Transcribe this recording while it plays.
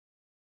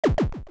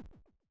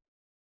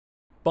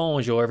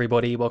Bonjour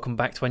everybody, welcome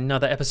back to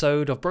another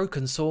episode of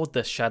Broken Sword,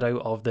 the Shadow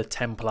of the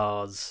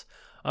Templars.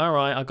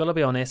 Alright, I've got to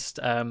be honest,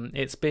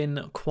 it's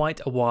been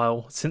quite a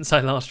while since I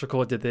last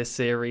recorded this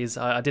series.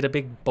 I did a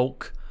big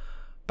bulk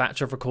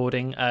batch of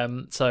recording,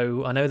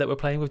 so I know that we're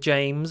playing with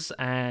James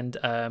and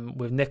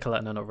with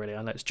Nicola. No, not really,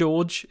 I know it's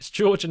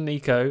George and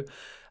Nico.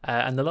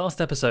 And the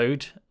last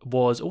episode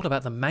was all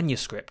about the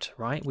manuscript,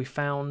 right? We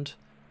found...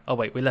 Oh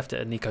wait, we left it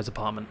at Nico's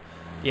apartment.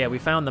 Yeah, we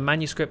found the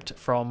manuscript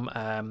from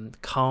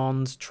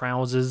Khan's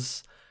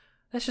trousers.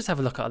 Let's just have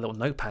a look at our little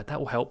notepad. That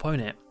will help,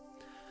 won't it?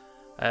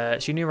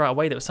 She knew right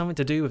away that it was something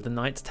to do with the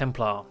Knights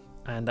Templar,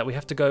 and that we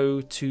have to go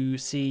to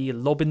see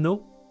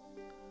Lochmarne-ing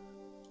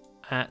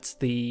at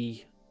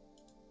the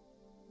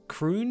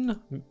Kroon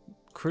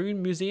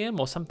Museum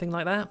or something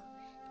like that.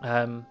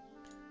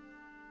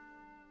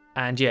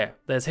 And yeah,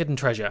 there's hidden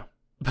treasure.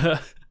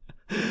 But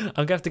I'm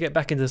going to have to get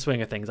back into the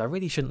swing of things. I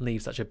really shouldn't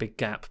leave such a big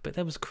gap, but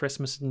there was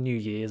Christmas and New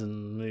Year's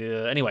and...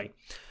 Anyway,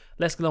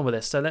 let's get on with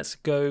this. So let's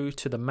go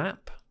to the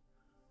map.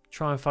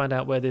 Try and find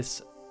out where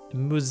this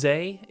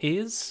musée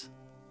is.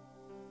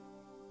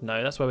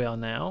 No, that's where we are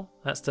now.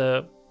 That's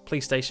the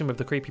police station with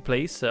the creepy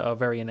police that are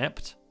very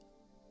inept.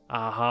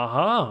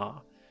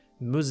 Ahaha!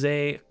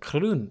 Musée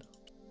Kroon.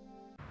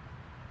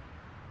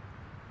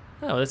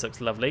 Oh, this looks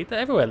lovely.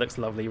 Everywhere looks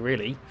lovely,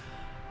 really.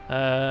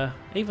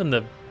 Even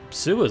the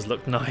sewers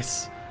look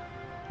nice.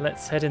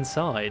 Let's head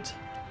inside.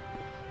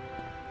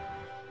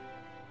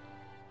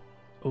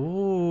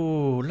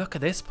 Ooh, look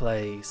at this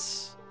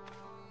place.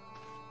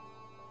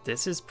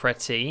 This is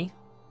pretty.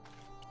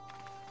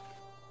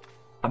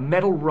 A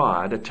metal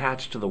rod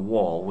attached to the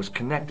wall was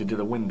connected to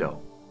the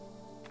window.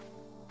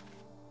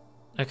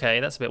 Okay,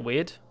 that's a bit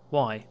weird.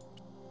 Why?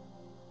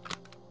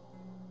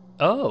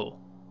 Oh.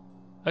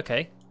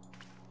 Okay.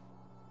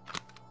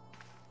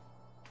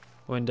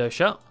 Window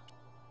shut.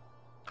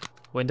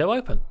 Window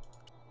open.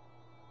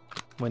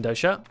 Window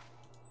shut.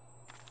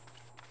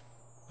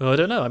 Oh, I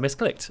don't know, I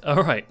misclicked.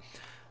 Alright.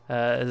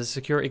 There's a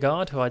security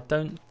guard who I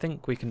don't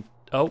think we can...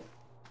 Oh.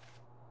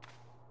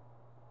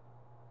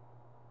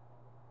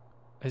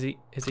 Is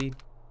he...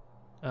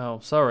 Oh,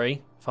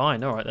 sorry.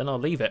 Fine, alright then, I'll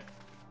leave it.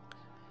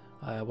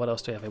 What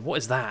else do we have here? What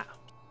is that?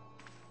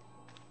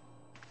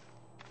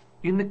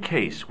 In the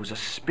case was a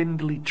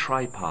spindly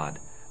tripod,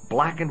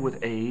 blackened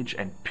with age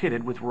and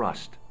pitted with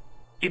rust.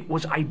 It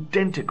was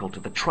identical to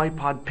the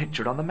tripod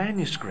pictured on the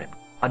manuscript.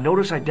 A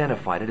notice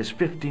identified it as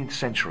 15th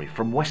century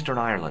from Western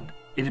Ireland.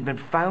 It had been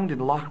found in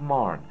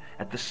Lochmarne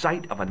at the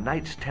site of a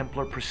Knights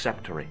Templar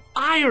preceptory.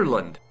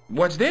 Ireland!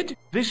 What's that?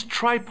 This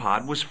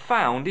tripod was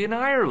found in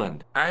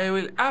Ireland. I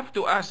will have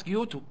to ask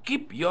you to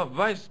keep your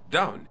voice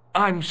down.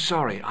 I'm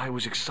sorry, I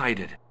was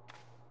excited.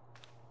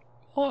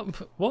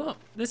 What?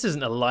 This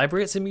isn't a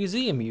library, it's a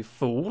museum, you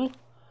fool.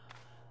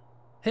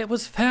 It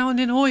was found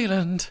in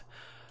Ireland.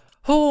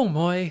 Oh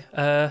my,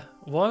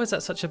 why was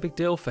that such a big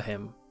deal for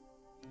him?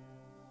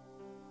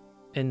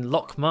 In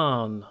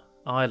Lochmarne,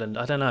 Ireland,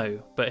 I don't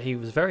know, but he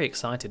was very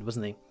excited,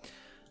 wasn't he?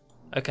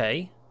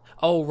 Okay.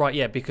 Oh right,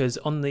 yeah, because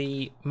on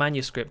the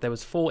manuscript there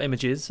was 4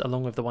 images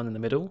along with the one in the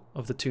middle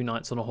of the 2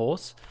 knights on a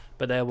horse,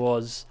 but there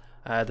was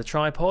the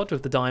tripod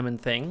with the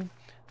diamond thing,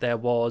 there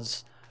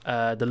was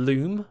the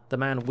loom, the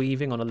man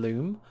weaving on a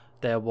loom,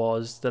 there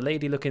was the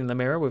lady looking in the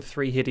mirror with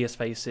 3 hideous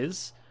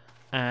faces,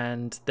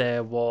 and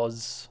there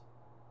was...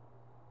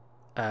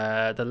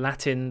 the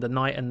knight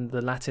and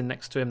the Latin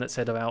next to him that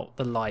said about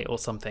the light or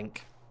something.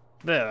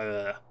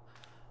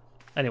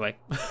 Anyway,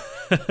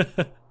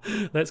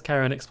 let's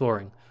carry on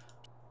exploring.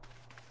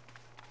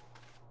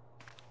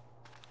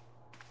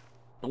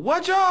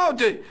 Watch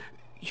out!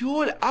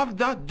 You'll have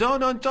that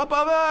done on top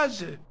of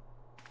us!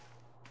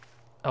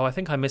 Oh, I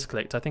think I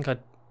misclicked. I think I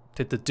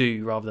did the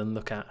do rather than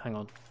look at. Hang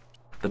on.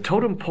 The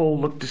totem pole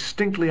looked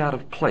distinctly out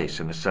of place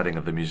in the setting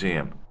of the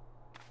museum.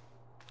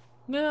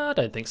 No, I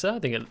don't think so. I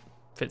think it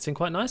fits in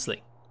quite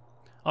nicely.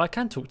 I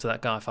can talk to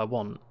that guy if I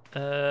want.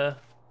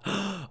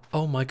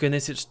 Oh my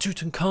goodness, it's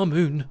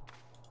Tutankhamun.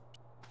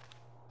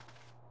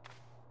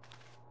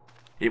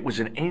 It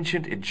was an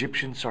ancient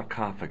Egyptian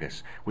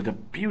sarcophagus with a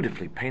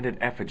beautifully painted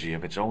effigy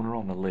of its owner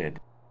on the lid.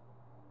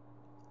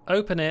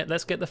 Open it,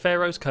 let's get the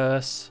Pharaoh's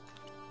curse.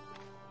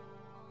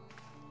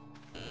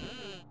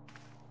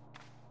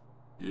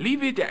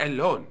 Leave it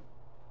alone.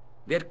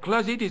 That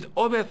closet is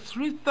over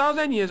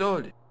 3,000 years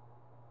old.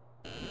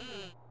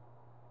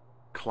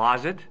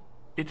 Closet?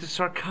 It's a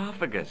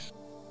sarcophagus.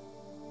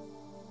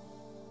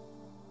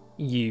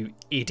 You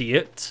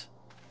idiot,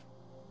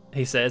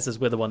 he says as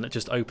we're the one that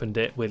just opened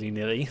it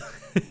willy-nilly.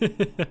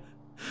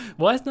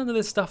 Why is none of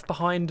this stuff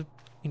behind,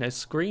 you know,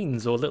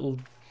 screens or little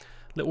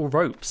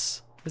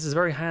ropes? This is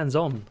very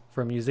hands-on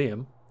for a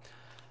museum.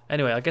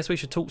 Anyway, I guess we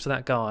should talk to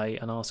that guy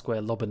and ask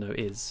where Lochmarne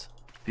is.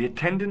 The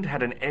attendant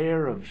had an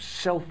air of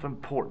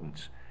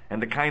self-importance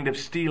and the kind of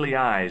steely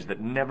eyes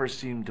that never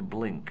seemed to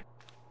blink.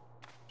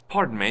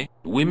 Pardon me.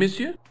 Oui,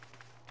 monsieur?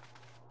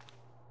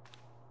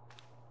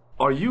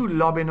 Are you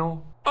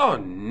Lochmarne? Oh,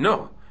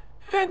 no.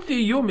 Fancy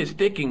you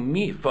mistaking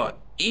me for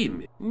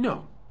him.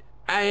 No.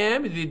 I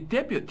am the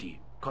deputy.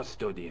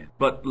 custodian.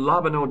 But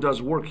Labino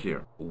does work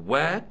here.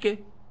 Work?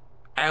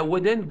 I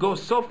wouldn't go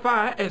so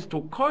far as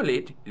to call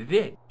it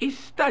that. He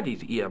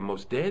studies here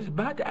most days,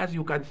 but as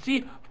you can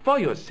see for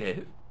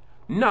yourself,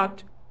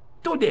 not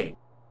today.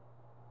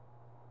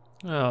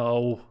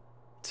 Oh,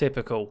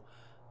 typical.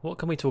 What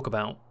can we talk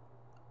about?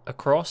 A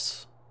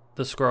cross,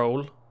 the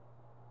scroll,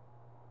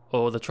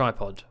 or the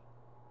tripod?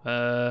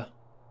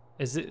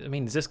 Is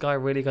this guy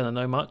really going to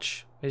know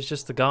much? It's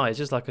just the guy. It's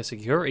just like a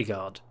security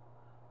guard.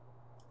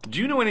 Do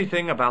you know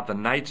anything about the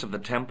Knights of the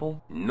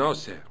Temple? No,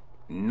 sir.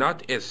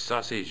 Not a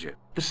sausage.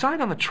 The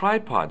sign on the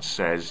tripod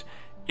says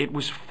it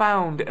was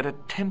found at a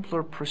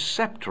Templar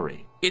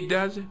preceptory. It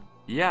does?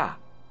 Yeah.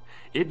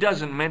 It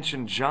doesn't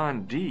mention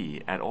John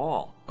Dee at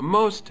all.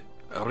 Most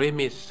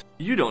remiss.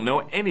 You don't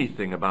know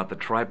anything about the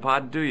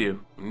tripod, do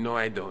you? No,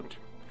 I don't.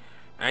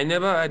 I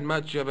never had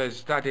much of a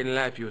start in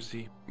life, you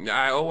see.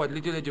 I owe what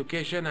little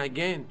education I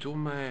gained to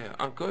my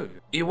uncle.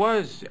 He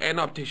was an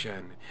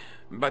optician,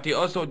 but he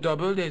also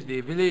doubled as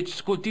the village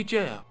school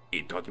teacher.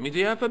 He taught me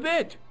the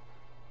alphabet.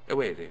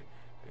 Wait,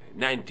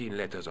 19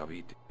 letters of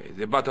it.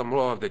 The bottom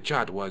row of the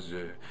chart was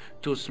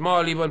too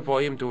small even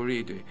for him to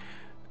read,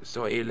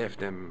 so he left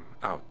them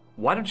out.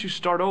 Why don't you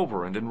start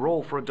over and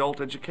enroll for adult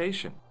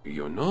education?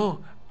 You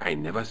know, I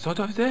never thought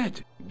of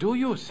that. Do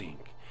you think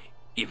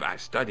if I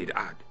studied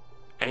hard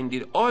and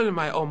did all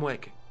my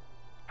homework,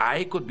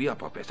 I could be a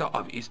professor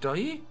of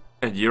history?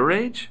 At your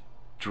age?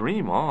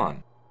 Dream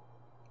on.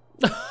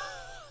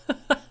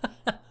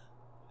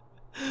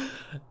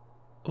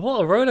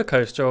 What a roller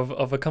coaster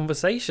of a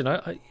conversation.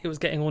 It was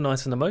getting all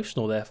nice and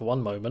emotional there for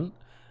one moment,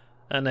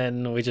 and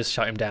then we just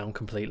shut him down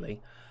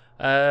completely.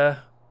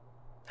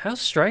 How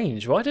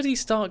strange. Why did he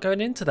start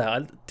going into that?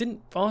 I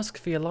didn't ask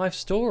for your life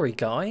story,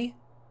 guy.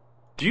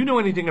 Do you know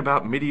anything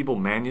about medieval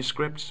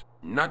manuscripts?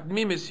 Not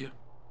me, monsieur.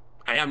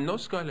 I am no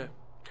scholar,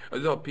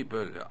 though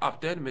people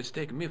often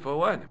mistake me for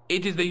one.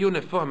 It is the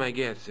uniform, I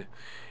guess.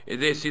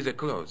 They see the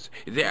clothes.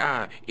 They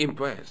are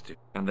impressed.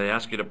 And they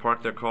ask you to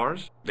park their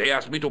cars? They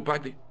ask me to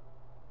park the...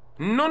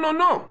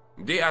 No.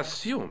 They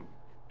assume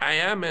I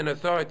am an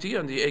authority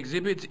on the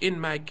exhibits in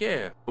my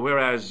care.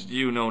 Whereas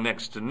you know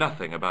next to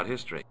nothing about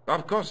history.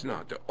 Of course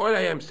not. All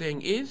I am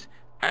saying is,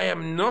 I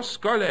am no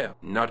scholar,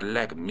 not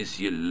like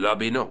Monsieur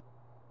Lobineau.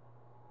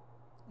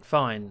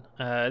 Fine.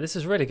 This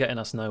is really getting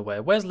us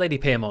nowhere. Where's Lady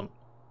Piermont?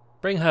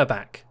 Bring her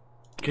back.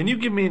 Can you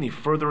give me any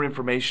further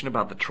information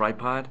about the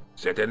tripod?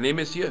 Certainly,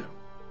 monsieur.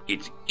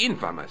 It's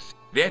infamous.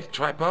 That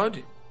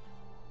tripod,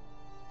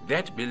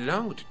 that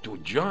belonged to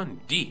John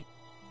Dee.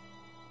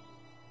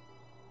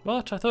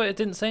 What? I thought it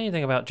didn't say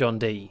anything about John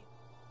Dee.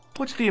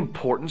 What's the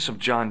importance of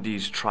John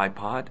Dee's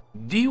tripod?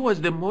 Dee was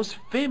the most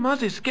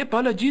famous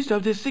escapologist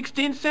of the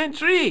 16th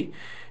century.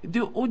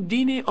 The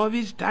Houdini of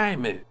his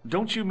time.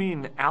 Don't you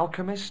mean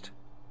alchemist?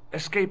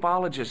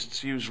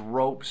 Escapologists use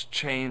ropes,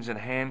 chains, and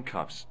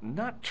handcuffs,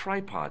 not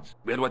tripods.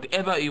 Well,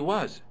 whatever he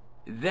was,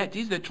 that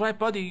is the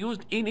tripod he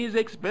used in his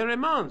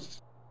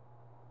experiments.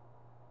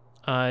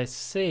 I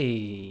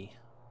see.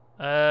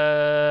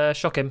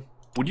 Shock him.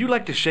 Would you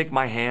like to shake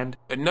my hand?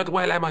 Not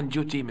while I'm on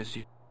duty,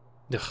 monsieur.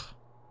 Ugh.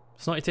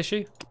 Snotty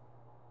tissue?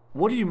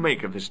 What do you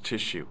make of this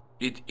tissue?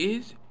 It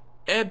is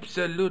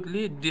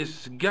absolutely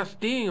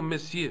disgusting,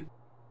 monsieur.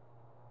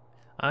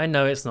 I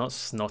know it's not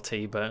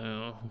snotty, but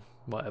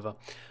whatever.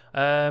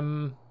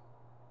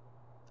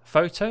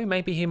 Photo?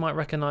 Maybe he might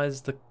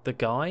recognize the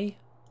guy?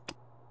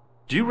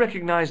 Do you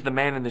recognize the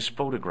man in this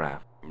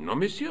photograph? No,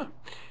 monsieur.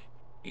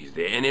 Is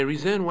there any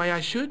reason why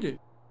I should?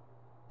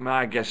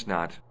 I guess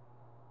not.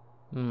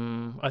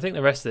 I think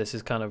the rest of this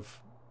is kind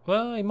of...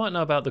 Well, he might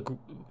know about the...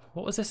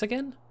 What was this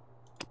again?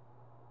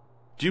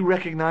 Do you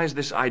recognize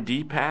this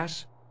ID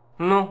pass?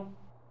 No.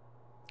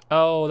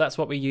 Oh, that's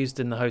what we used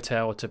in the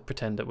hotel to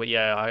pretend that...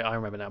 Yeah, I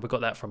remember now. We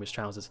got that from his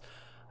trousers.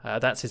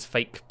 That's his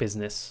fake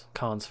business.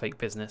 Khan's fake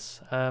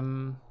business.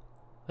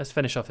 Let's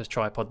finish off his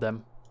tripod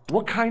then.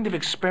 What kind of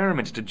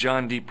experiments did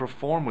John Dee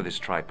perform with his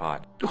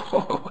tripod?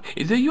 Oh,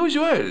 the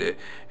usual.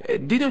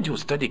 Didn't you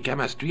study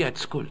chemistry at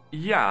school?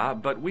 Yeah,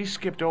 but we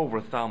skipped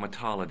over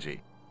thaumatology.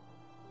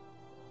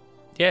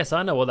 Yes,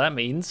 I know what that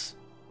means.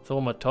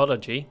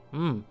 Thaumatology.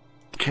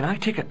 Can I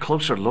take a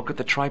closer look at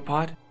the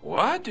tripod?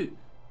 What?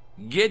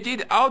 Get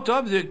it out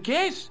of the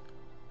case?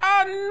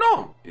 Ah,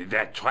 no!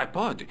 That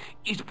tripod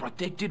is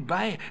protected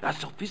by a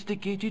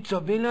sophisticated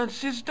surveillance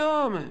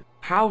system.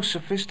 How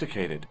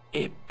sophisticated?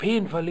 A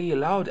painfully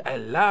loud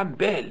alarm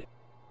bell.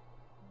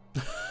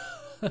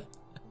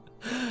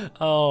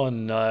 Oh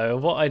no,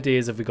 what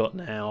ideas have we got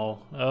now?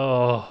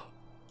 Oh.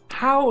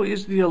 How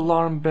is the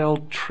alarm bell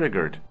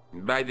triggered?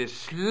 By the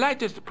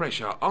slightest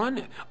pressure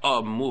on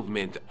or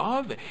movement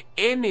of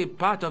any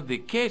part of the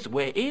case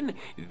wherein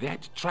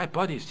that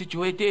tripod is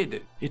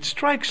situated. It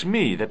strikes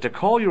me that to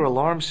call your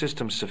alarm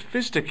system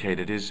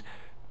sophisticated is,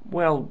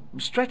 well,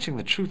 stretching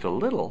the truth a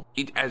little.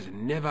 It has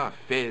never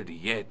failed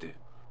yet.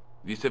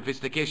 The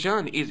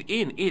sophistication is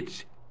in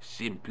its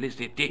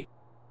simplicity.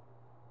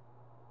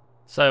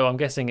 So I'm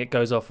guessing it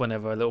goes off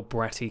whenever a little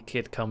bratty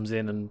kid comes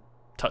in and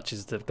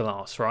touches the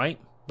glass, right?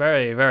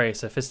 Very, very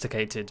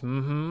sophisticated.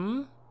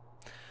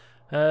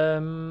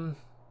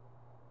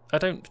 I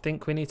don't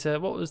think we need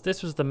to...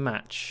 This was the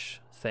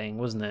match thing,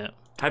 wasn't it?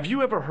 Have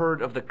you ever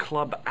heard of the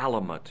Club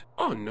Alamut?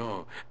 Oh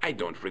no, I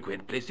don't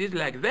frequent places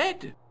like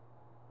that.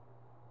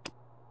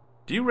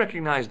 Do you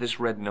recognize this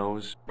red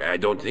nose? I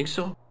don't think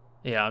so.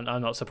 Yeah,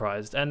 I'm not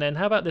surprised. And then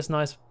how about this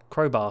nice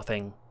crowbar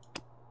thing?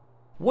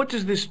 What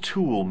does this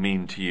tool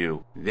mean to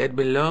you? That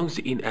belongs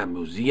in a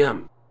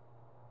museum.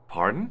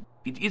 Pardon?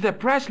 It is a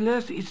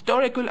priceless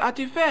historical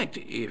artifact,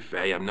 if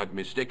I am not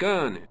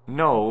mistaken.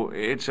 No,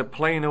 it's a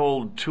plain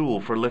old tool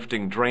for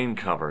lifting drain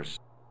covers.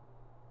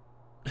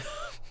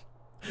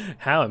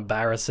 How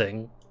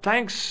embarrassing.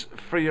 Thanks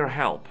for your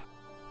help.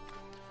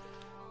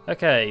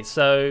 Okay,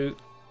 so...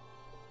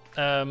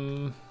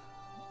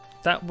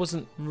 that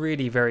wasn't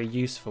really very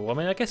useful. I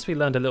mean, I guess we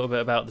learned a little bit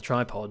about the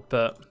tripod,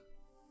 but...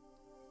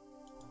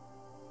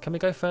 Can we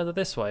go further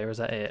this way, or is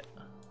that it?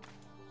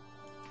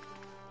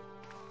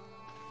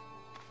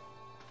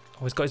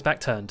 Oh, he's got his back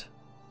turned.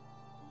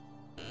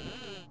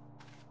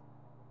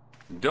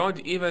 Don't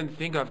even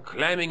think of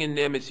climbing in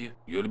there, monsieur.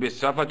 You'll be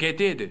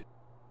suffocated.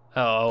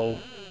 Oh.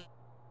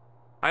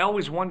 I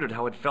always wondered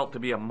how it felt to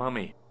be a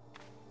mummy.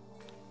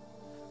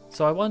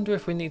 So I wonder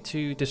if we need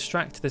to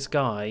distract this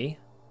guy.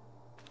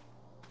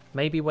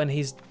 Maybe when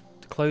he's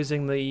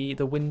closing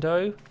the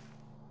window.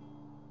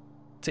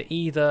 To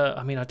either...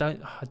 I mean, I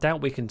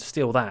doubt we can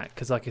steal that,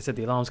 because like I said,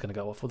 the alarm's going to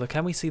go off. Although,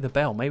 can we see the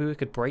bell? Maybe we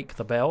could break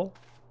the bell?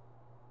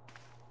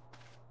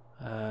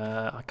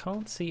 I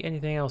can't see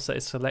anything else that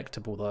is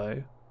selectable,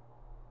 though.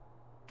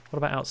 What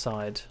about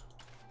outside?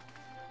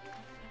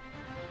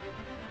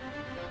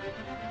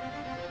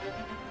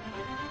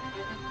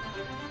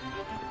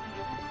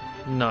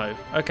 No.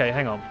 Okay,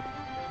 hang on.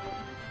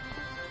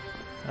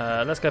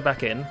 Let's go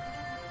back in.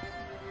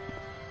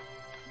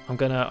 I'm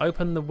going to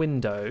open the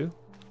window.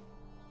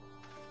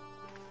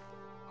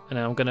 And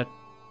then I'm going to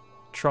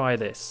try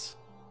this.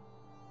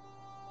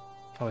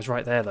 Oh, it's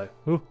right there, though.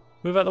 Ooh,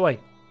 move out of the way.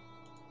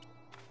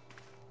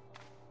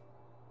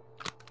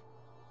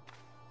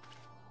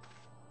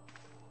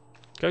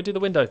 Go do the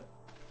window.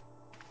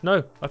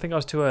 No, I think I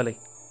was too early.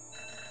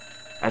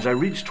 As I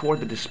reached toward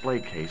the display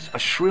case, a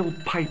shrill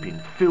piping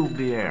filled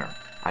the air.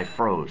 I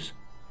froze,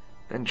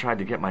 then tried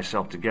to get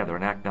myself together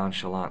and act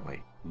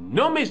nonchalantly.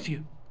 No,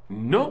 monsieur.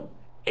 No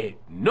et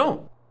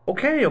no.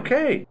 Okay,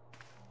 okay.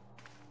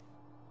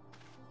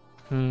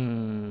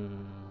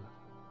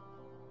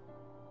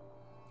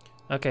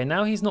 Okay,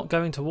 now he's not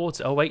going towards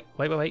it. Oh, wait.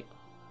 I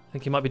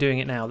think he might be doing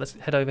it now. Let's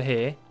head over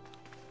here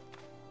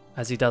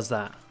as he does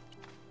that.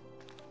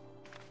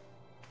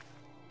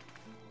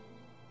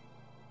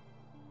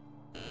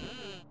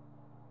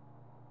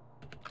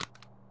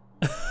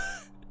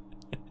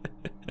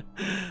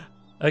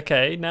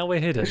 Okay, now we're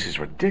hidden. This is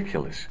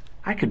ridiculous.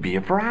 I could be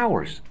here for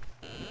hours.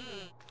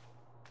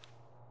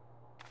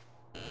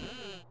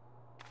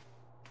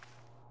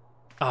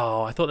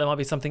 Oh, I thought there might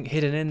be something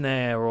hidden in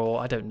there, or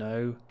I don't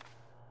know.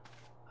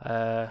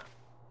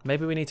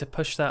 Maybe we need to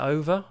push that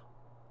over?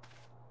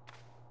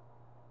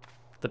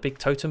 The big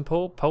totem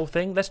pole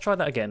thing? Let's try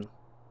that again.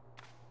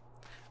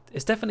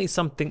 It's definitely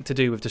something to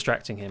do with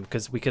distracting him,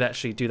 because we could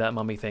actually do that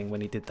mummy thing when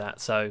he did that,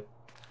 so...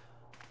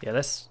 Yeah,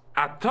 let's...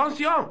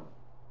 Attention!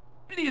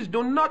 Please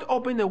do not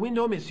open the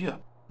window, monsieur.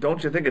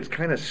 Don't you think it's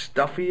kind of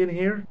stuffy in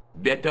here?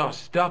 Better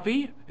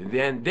stuffy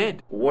than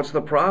dead. What's the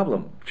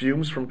problem?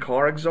 Fumes from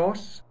car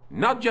exhausts?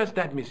 Not just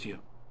that, monsieur.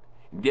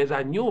 There's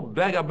a new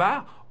burger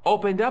bar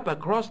opened up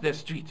across the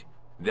street.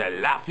 The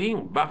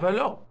Laughing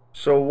Buffalo.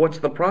 So what's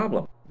the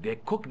problem? They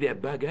cook their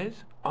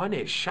burgers on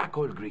a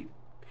charcoal grill,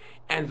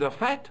 and the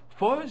fat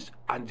falls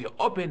on the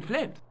open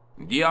flames.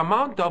 The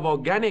amount of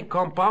organic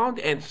compound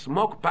and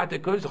smoke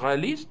particles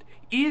released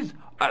is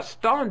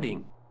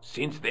astounding.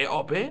 Since they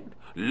opened,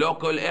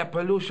 local air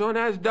pollution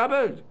has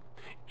doubled,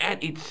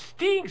 and it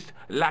stinks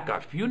like a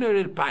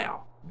funeral pyre.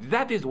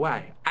 That is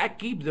why I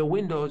keep the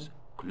windows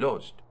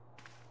closed.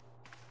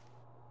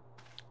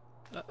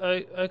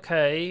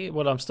 Okay,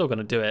 well, I'm still going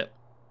to do it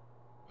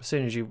as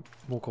soon as you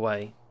walk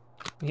away.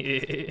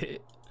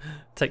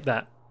 Take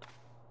that,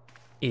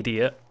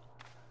 idiot.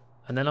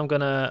 And then I'm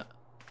going to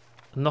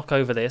knock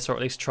over this, or at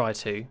least try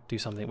to do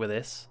something with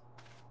this.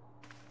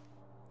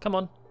 Come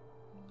on.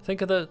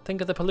 Think of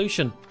the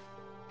pollution.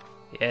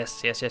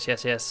 Yes.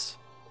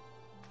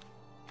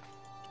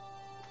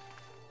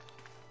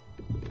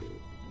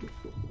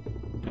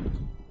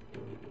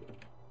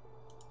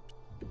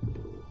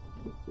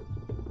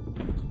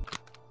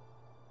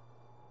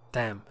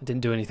 Damn, I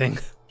didn't do anything.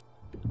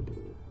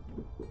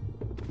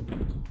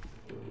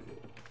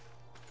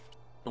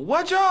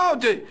 Watch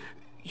out!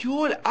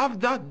 You'll have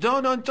that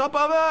done on top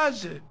of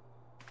us!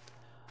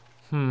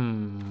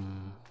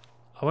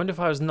 I wonder if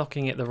I was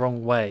knocking it the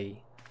wrong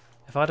way.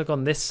 If I'd have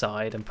gone this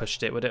side and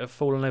pushed it, would it have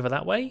fallen over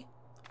that way?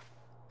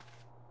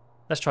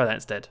 Let's try that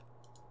instead.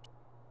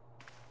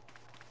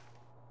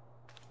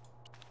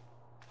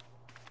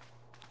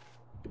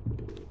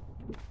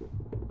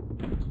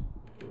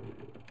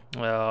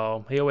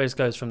 Well, he always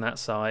goes from that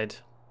side.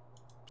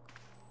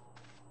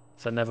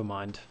 So never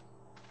mind.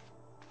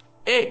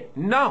 Hey,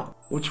 no!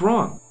 What's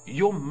wrong?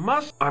 You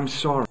must... I'm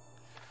sorry.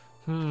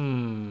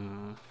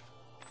 Well,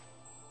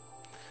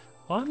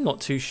 I'm not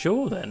too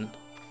sure then.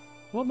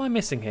 What am I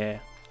missing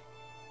here?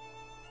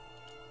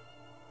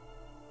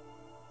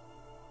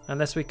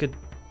 Unless we could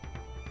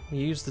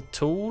use the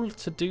tool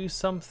to do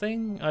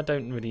something? I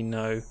don't really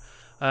know.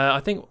 I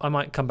think I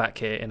might come back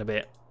here in a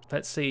bit.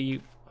 Let's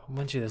see.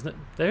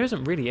 There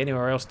isn't really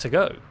anywhere else to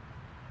go.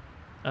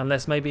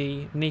 Unless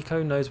maybe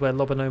Nico knows where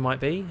Lochmarne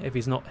might be if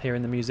he's not here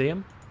in the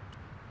museum.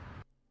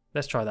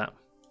 Let's try that.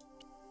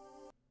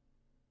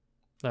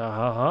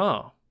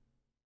 Aha.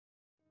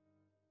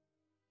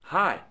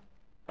 Hi.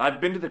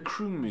 I've been to the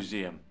Croon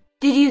Museum.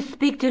 Did you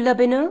speak to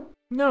Lochmarne?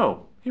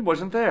 No, he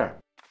wasn't there.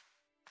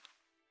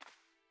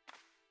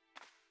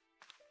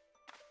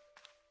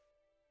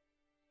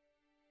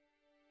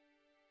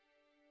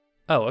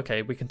 Oh,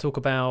 okay. We can talk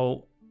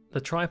about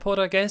the tripod,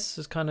 I guess.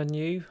 It's kind of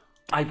new.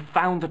 I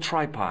found the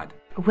tripod.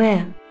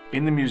 Where?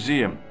 In the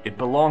museum. It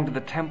belonged to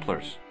the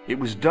Templars. It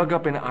was dug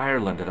up in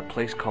Ireland at a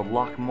place called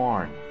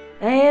Lochmarne.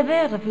 I have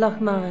heard of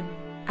Lochmarne.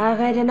 I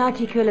read an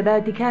article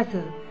about the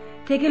castle.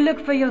 Take a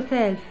look for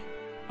yourself.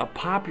 A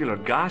popular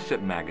gossip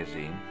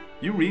magazine.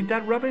 You read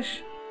that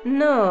rubbish?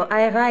 No,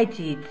 I write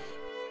it.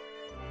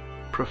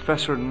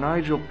 Professor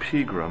Nigel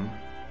Pegram,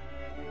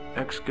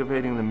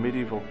 excavating the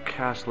medieval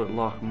castle at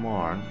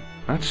Lochmarne.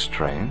 That's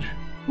strange.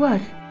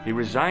 What? He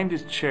resigned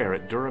his chair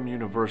at Durham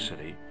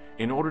University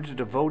in order to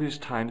devote his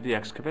time to the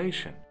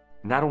excavation.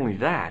 Not only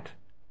that,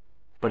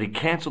 but he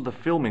cancelled the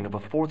filming of a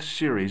 4th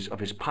series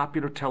of his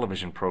popular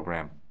television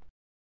program.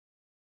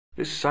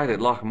 This site at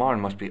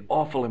Lochmarne must be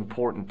awful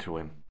important to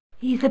him.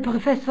 He's a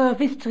professor of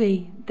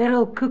history. They're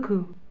all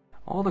cuckoo.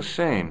 All the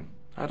same,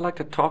 I'd like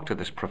to talk to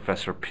this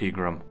Professor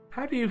Pegram.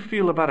 How do you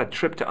feel about a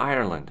trip to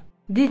Ireland?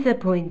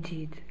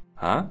 Disappointed.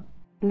 Huh?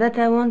 That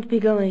I won't be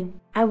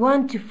going. I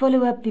want to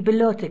follow up the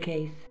Bellotta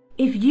case.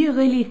 If you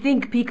really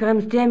think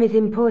Pegram's gem is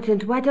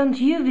important, why don't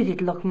you visit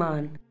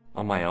Lochmarne?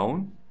 On my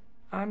own?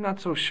 I'm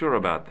not so sure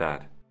about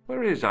that.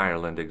 Where is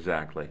Ireland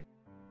exactly?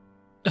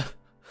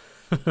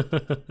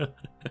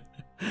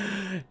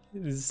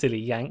 Silly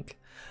yank.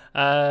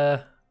 Oh,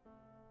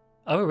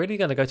 we're really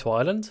going to go to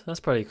Ireland? That's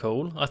pretty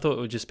cool. I thought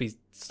it would just be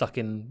stuck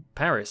in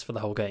Paris for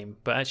the whole game,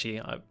 but actually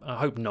I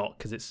hope not,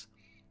 because it's,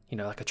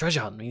 like a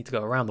treasure hunt. We need to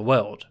go around the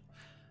world.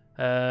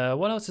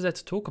 What else is there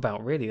to talk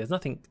about, really? There's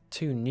nothing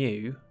too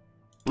new.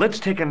 Let's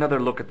take another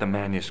look at the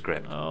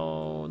manuscript.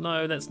 Oh,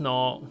 no, let's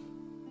not.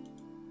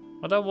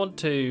 I don't want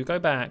to. Go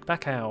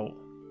back out.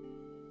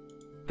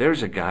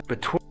 There's a guy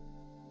between...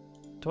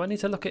 Do I need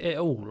to look at it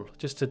all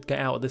just to get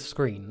out of this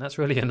screen? That's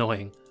really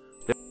annoying.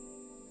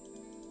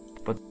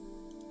 But...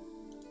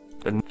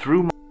 then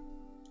through...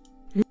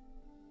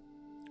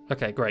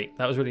 Okay, great.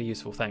 That was really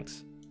useful.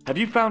 Thanks. Have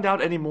you found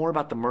out any more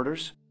about the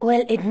murders?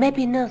 Well, it may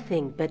be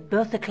nothing, but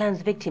both the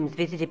clan's victims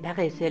visited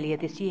Paris earlier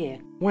this year.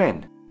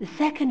 When? The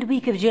 2nd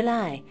week of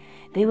July.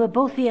 They were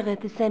both here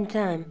at the same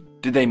time.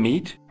 Did they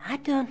meet? I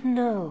don't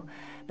know,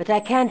 but I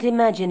can't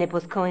imagine it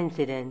was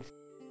coincidence.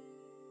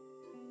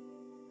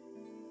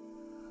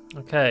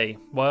 Okay,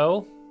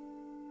 well...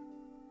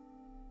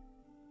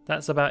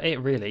 that's about it,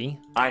 really.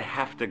 I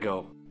have to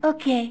go.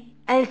 Okay,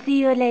 I'll see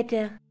you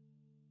later.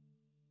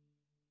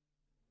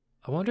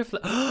 I wonder if...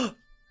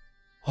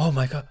 Oh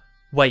my god.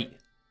 Wait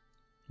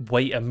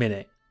a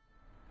minute.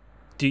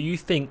 Do you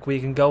think we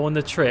can go on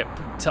the trip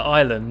to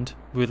Ireland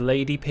with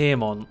Lady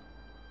Piermont?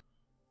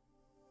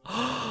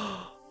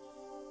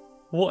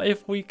 What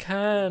if we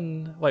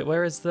can? Wait,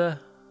 where is the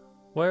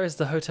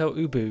Hotel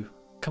Ubu?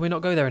 Can we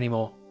not go there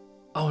anymore?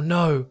 Oh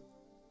no.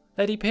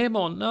 Lady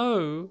Piermont,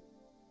 no.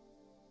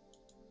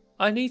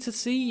 I need to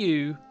see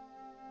you.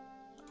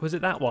 Was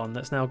it that one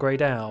that's now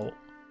greyed out?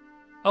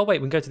 Oh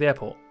wait, we can go to the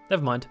airport.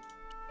 Never mind.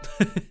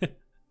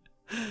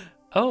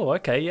 Oh,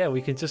 okay, yeah,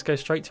 we can just go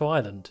straight to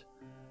Ireland.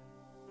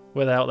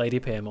 Without Lady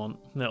Piermont.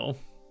 No.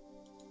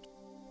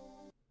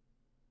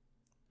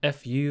 A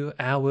few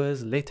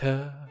hours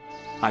later.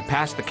 I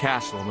passed the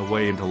castle on the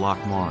way into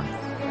Lochmarne.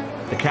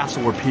 The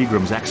castle where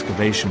Pegram's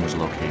excavation was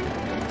located.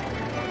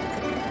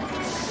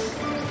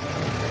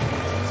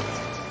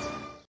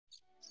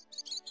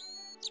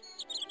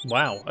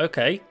 Wow,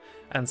 okay.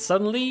 And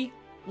suddenly,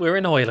 we're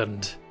in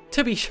Ireland.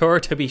 To be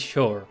sure, to be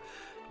sure.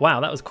 Wow,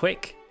 that was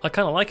quick. I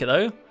kind of like it,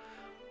 though.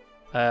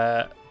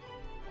 Where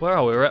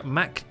are we? We're at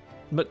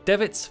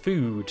McDevitt's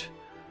Food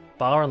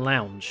Bar and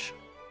Lounge.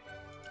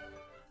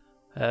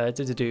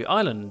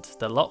 Ireland,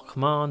 the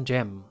Lochmarne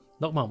gem.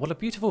 Lochmarne, what a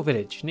beautiful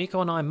village. Nico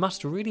and I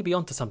must really be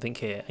onto something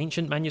here.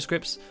 Ancient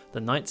manuscripts,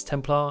 the Knights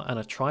Templar, and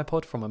a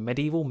tripod from a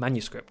medieval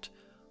manuscript.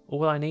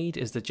 All I need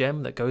is the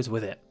gem that goes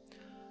with it.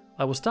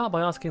 I will start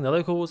by asking the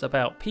locals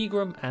about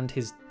Pegram and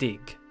his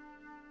dig.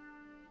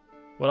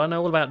 Well, I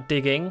know all about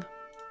digging.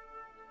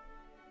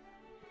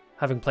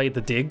 Having played the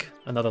dig,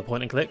 another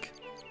point and click.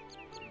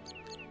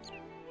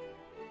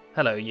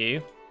 Hello,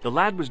 you. The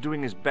lad was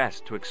doing his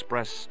best to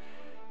express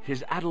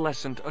his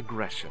adolescent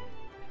aggression.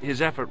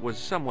 His effort was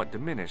somewhat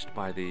diminished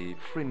by the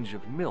fringe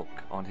of milk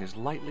on his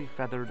lightly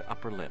feathered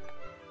upper lip.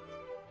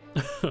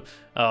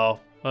 Oh,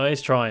 well,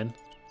 he's trying.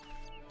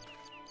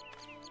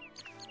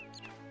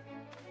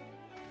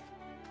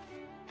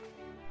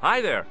 Hi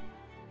there.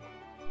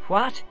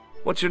 What?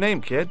 What's your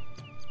name, kid?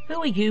 Who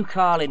are you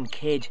calling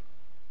kid?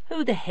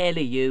 Who the hell are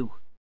you?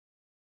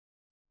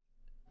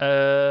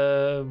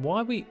 Why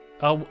are we...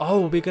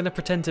 Oh, we're going to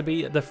pretend to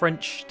be the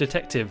French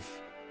detective.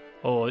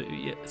 Or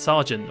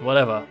sergeant,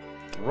 whatever.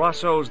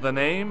 Rosso's the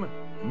name.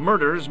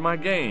 Murder's my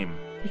game.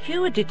 Are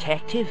you a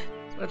detective?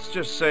 Let's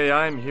just say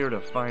I'm here to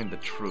find the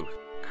truth.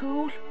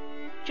 Cool.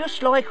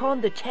 Just like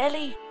on the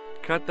telly.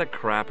 Cut the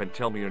crap and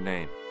tell me your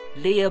name.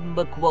 Liam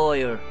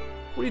McGuire.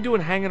 What are you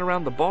doing hanging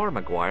around the bar,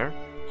 McGuire?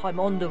 I'm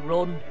on the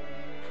run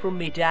from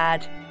me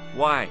dad.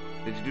 Why?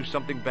 Did you do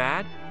something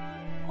bad?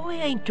 I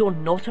ain't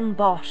done nothing,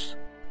 boss.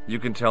 You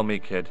can tell me,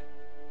 kid.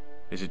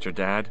 Is it your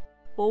dad?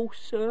 Oh,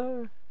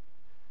 sir.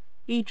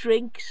 He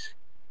drinks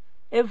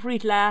every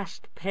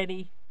last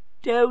penny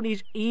down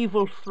his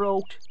evil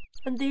throat.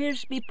 And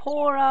there's me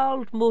poor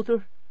old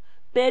mother,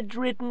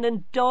 bedridden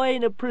and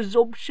dying of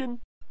presumption.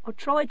 I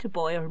tried to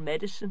buy her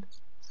medicine.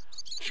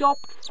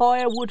 Chopped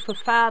firewood for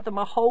Father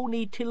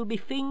Mahoney till me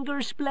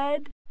fingers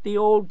bled. The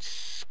old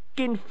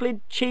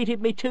skinflint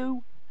cheated me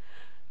too.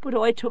 But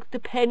I took the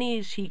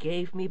pennies he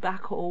gave me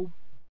back home.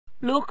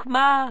 Look,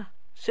 Ma,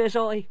 says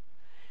I,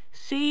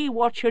 see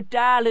what your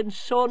darling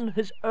son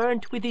has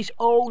earned with his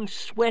own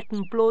sweat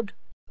and blood.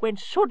 When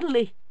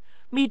suddenly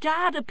me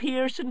dad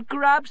appears and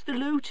grabs the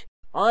loot.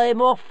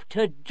 I'm off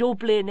to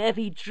Dublin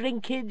heavy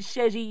drinking,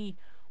 says he.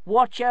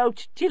 Watch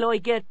out till I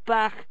get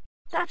back.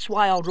 That's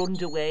why I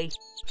runned away.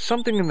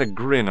 Something in the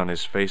grin on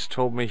his face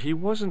told me he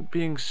wasn't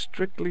being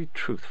strictly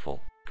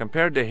truthful.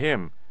 Compared to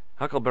him,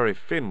 Huckleberry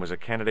Finn was a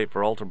candidate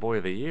for Altar Boy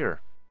of the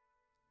Year.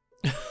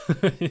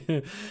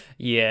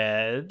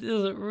 Yeah, it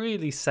doesn't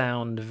really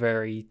sound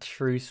very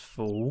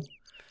truthful.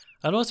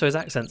 And also his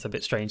accent's a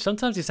bit strange.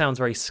 Sometimes he sounds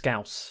very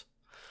Scouse.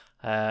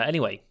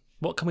 Anyway,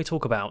 what can we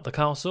talk about? The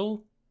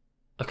castle?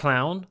 A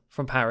clown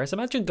from Paris?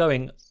 Imagine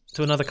going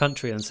to another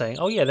country and saying,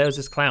 oh yeah, there was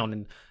this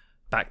clown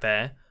back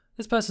there.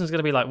 This person's going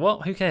to be like,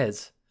 what? Who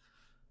cares?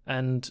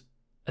 And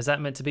is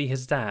that meant to be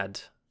his dad?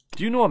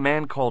 Do you know a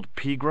man called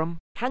Pegram?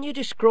 Can you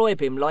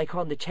describe him like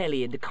on the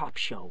telly in the cop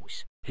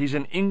shows? He's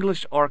an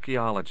English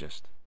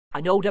archaeologist. I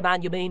know the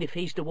man you mean if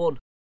he's the one.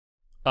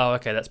 Oh,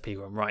 okay, that's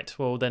Pegram. Right.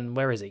 Well, then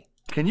where is he?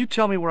 Can you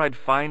tell me where I'd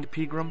find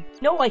Pegram?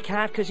 No, I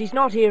can't, because he's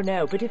not here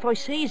now. But if I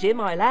sees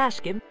him, I'll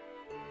ask him.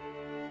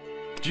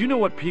 Do you know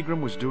what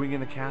Pegram was doing in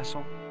the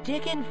castle?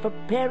 Digging for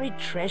buried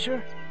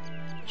treasure.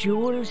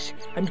 Jewels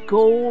and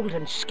gold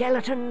and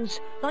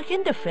skeletons, like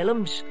in the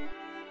films.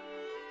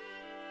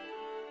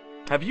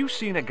 Have you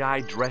seen a guy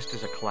dressed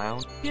as a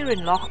clown? Here in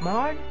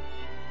Lochmarne,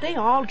 they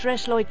all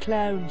dress like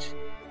clowns.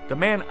 The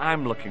man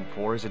I'm looking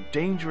for is a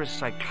dangerous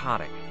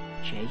psychotic.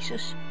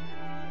 Jesus.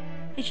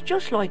 It's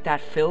just like that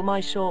film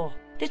I saw.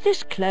 There's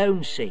this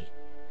clown, see,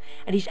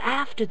 and he's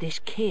after this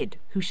kid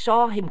who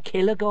saw him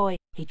kill a guy.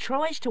 He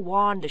tries to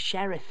warn the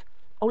sheriff,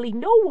 only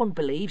no one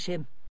believes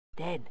him.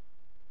 Then,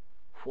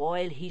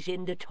 while he's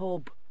in the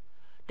tub,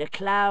 the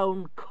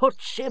clown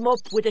cuts him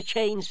up with a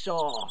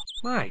chainsaw.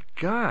 My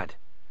God,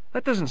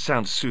 that doesn't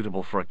sound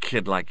suitable for a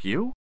kid like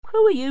you.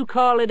 Who are you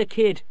calling a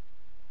kid?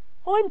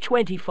 I'm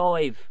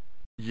 25.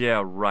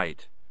 Yeah,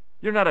 right.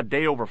 You're not a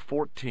day over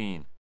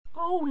 14.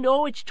 Oh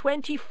no, it's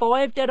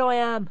 25 that I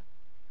am.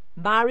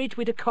 Married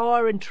with a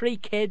car and 3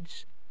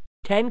 kids.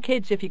 10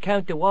 kids if you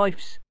count the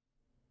wives.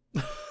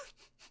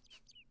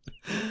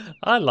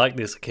 I like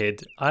this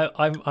kid.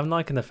 I'm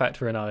liking the fact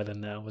we're in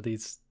Ireland now with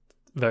these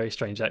very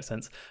strange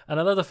accents. And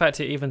I love the fact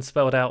it even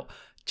spelled out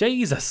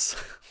Jesus.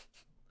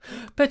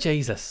 But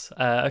Jesus.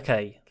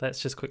 Okay,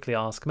 let's just quickly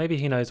ask. Maybe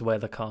he knows where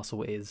the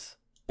castle is.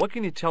 What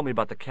can you tell me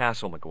about the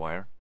castle,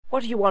 McGuire?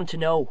 What do you want to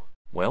know?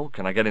 Well,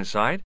 can I get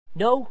inside?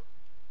 No,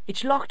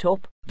 it's locked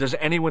up. Does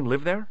anyone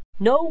live there?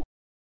 No.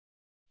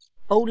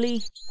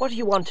 Only, what do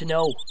you want to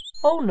know?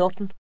 Oh,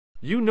 nothing.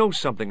 You know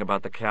something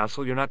about the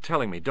castle you're not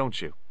telling me, don't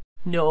you?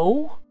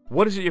 No.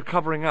 What is it you're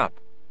covering up?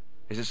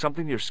 Is it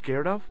something you're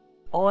scared of?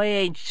 I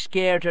ain't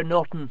scared of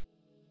nothing.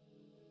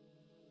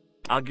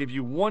 I'll give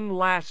you one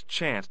last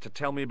chance to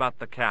tell me about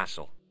the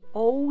castle.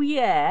 Oh,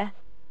 yeah?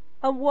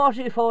 And what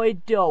if I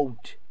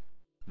don't?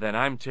 Then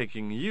I'm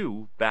taking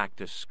you back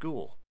to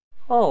school.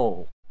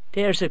 Oh,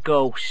 there's a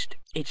ghost.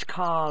 It's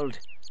called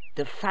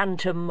the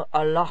Phantom of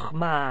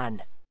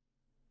Lochmarne.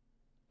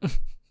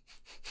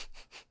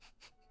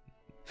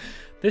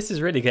 This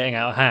is really getting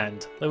out of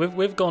hand. Like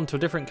we've gone to a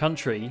different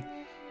country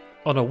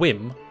on a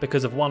whim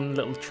because of one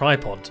little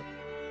tripod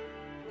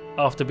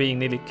after being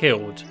nearly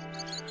killed.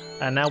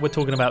 And now we're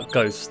talking about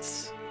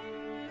ghosts.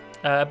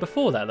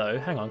 Before that though,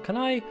 hang on,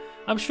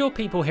 I'm sure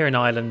people here in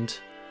Ireland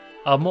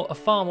are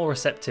far more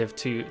receptive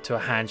to a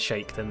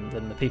handshake than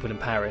the people in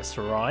Paris,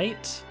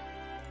 right?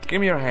 Give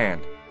me your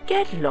hand.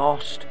 Get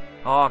lost.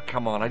 Oh,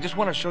 come on, I just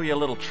want to show you a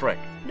little trick.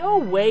 No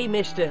way,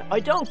 mister. I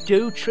don't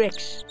do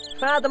tricks.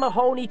 Father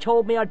Mahoney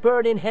told me I'd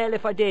burn in hell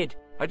if I did.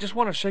 I just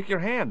want to shake your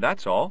hand,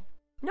 that's all.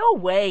 No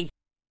way.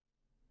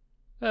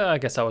 I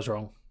guess I was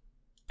wrong.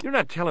 You're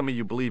not telling me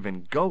you believe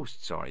in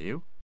ghosts, are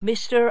you?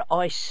 Mister,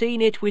 I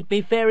seen it with me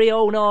very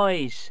own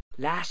eyes.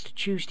 Last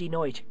Tuesday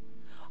night,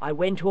 I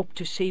went up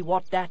to see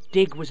what that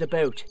dig was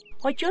about.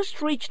 I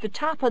just reached the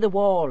top of the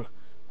wall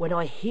when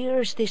I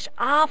hears this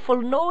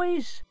awful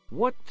noise.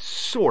 What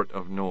sort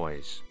of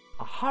noise?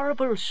 A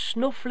horrible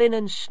snuffling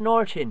and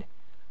snorting,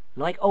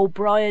 like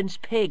O'Brien's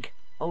pig,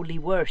 only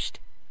worst.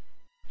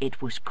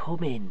 It was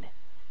coming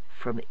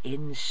from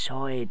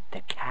inside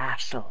the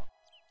castle.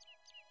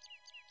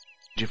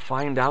 Did you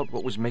find out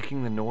what was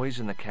making the noise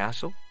in the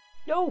castle?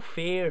 No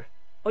fear.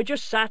 I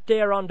just sat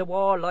there on the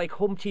wall like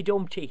Humpty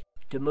Dumpty.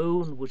 The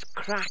moon was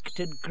cracked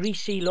and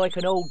greasy like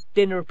an old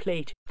dinner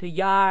plate. The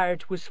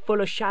yard was full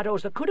of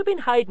shadows. I could have been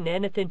hiding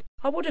anything.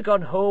 I would have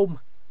gone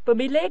home, but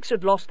me legs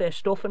had lost their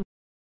stuffing.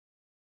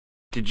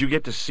 Did you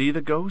get to see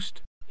the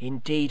ghost?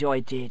 Indeed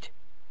I did.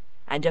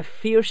 And a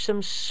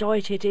fearsome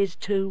sight it is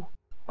too.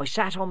 I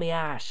sat on me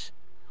arse,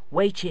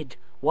 waited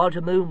while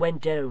the moon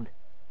went down.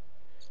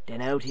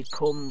 Then out it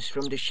comes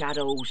from the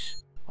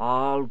shadows,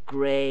 all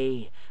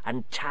grey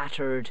and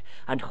tattered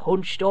and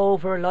hunched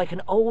over like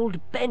an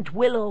old bent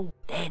willow.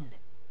 Then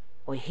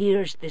I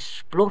hears this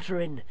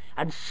spluttering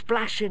and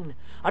splashing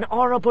and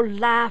horrible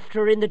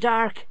laughter in the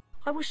dark.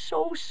 I was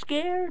so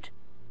scared.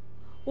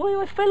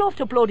 Why, I fell off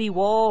the bloody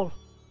wall.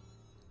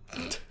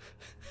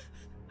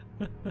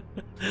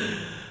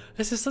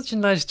 This is such a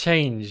nice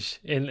change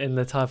in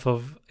the type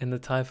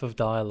of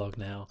dialogue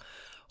now.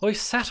 I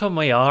sat on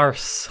my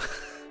arse.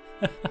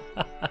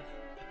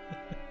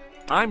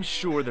 I'm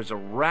sure there's a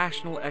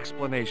rational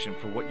explanation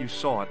for what you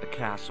saw at the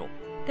castle.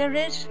 There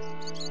is.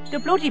 The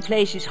bloody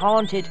place is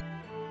haunted.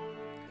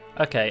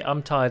 Okay,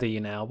 I'm tired of you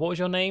now. What was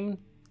your name?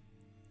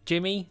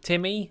 Jimmy?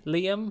 Timmy?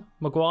 Liam?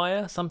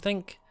 Maguire?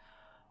 Something?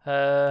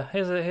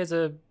 Here's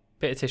a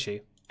bit of tissue.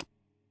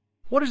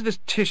 What does this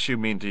tissue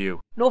mean to you?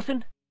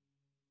 Nothing.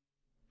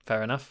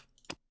 Fair enough.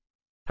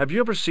 Have you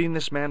ever seen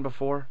this man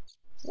before?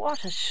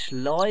 What a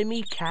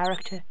slimy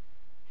character.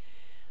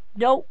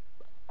 No,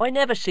 I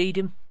never seed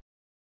him.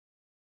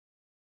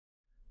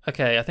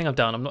 Okay, I think I'm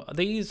done.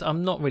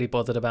 I'm not really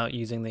bothered about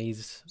using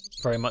these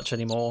very much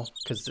anymore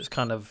because it's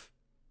kind of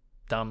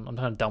done. I'm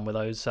kind of done with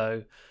those,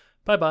 so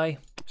bye-bye.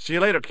 See you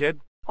later, kid.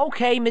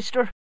 Okay,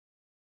 mister.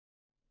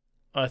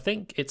 I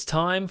think it's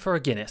time for a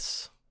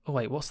Guinness. Oh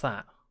wait, what's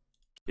that?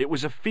 It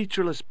was a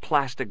featureless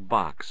plastic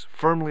box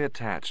firmly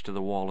attached to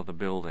the wall of the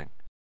building.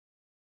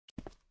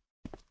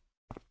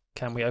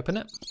 Can we open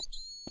it?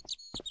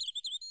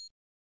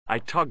 I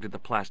tugged at the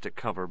plastic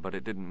cover, but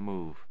it didn't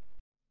move.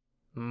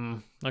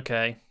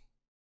 Okay.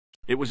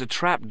 It was a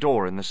trap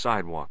door in the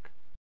sidewalk.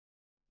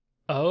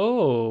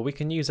 Oh, we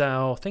can use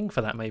our thing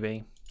for that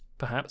maybe.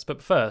 Perhaps,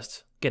 but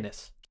first,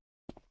 Guinness.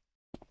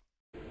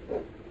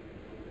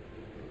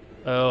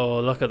 Oh,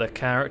 look at the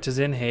characters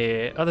in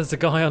here. Oh, there's a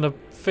guy on a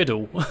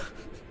fiddle.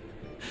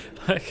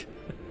 Like,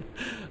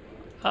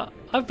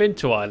 I've been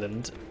to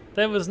Ireland.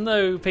 There was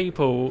no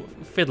people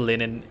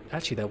fiddling in...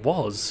 Actually, there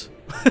was.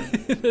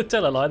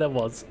 Tell a lie, there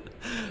was.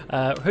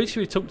 Who should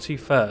we talk to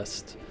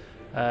first?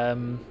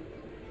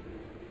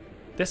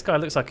 This guy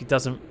looks like he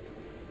doesn't...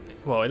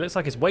 Well, it looks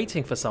like he's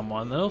waiting for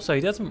someone, and also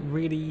he doesn't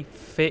really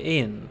fit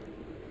in.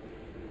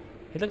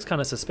 He looks kind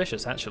of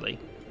suspicious, actually.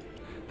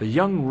 The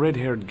young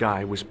red-haired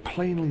guy was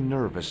plainly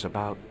nervous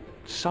about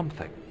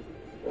something.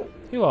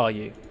 Who are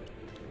you?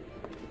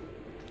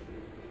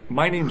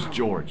 My name's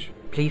George.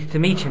 Pleased to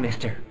meet you,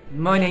 mister.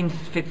 My name's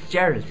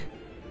Fitzgerald.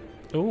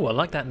 Oh, I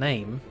like that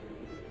name.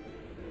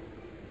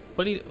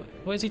 What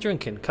is he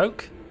drinking?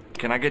 Coke?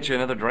 Can I get you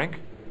another drink?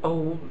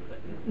 Oh,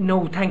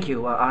 no thank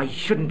you. I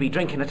shouldn't be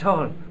drinking at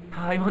all.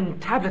 I'm on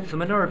tablets for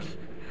my nerves.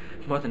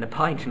 More than a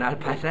pint and I'll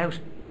pass out.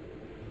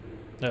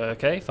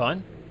 Okay,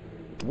 fine.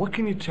 What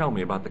can you tell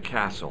me about the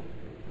castle?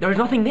 There's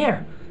nothing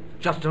there.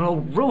 Just an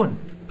old ruin.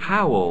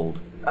 How old?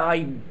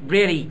 I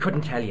really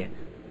couldn't tell you.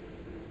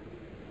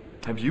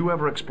 Have you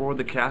ever explored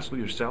the castle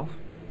yourself?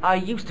 I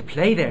used to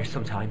play there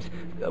sometimes,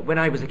 when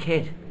I was a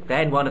kid.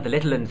 Then one of the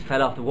little uns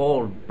fell off the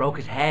wall, broke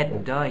his head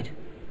and died.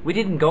 We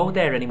didn't go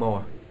there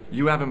anymore.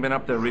 You haven't been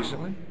up there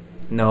recently?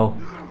 No.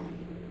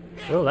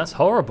 Oh, that's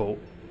horrible.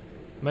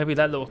 Maybe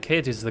that little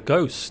kid is the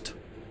ghost.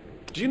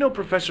 Do you know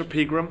Professor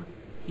Pegram?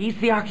 He's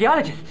the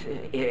archaeologist,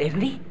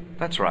 isn't he?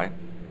 That's right.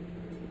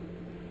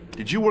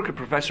 Did you work at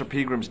Professor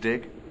Pegram's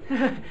dig?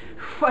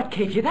 What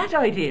gave you that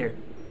idea?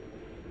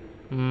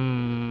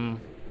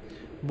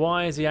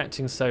 Why is he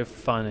acting so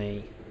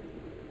funny?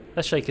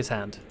 Let's shake his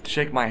hand.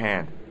 Shake my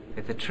hand.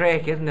 It's a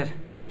trick, isn't it?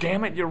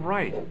 Damn it, you're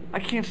right. I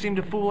can't seem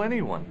to fool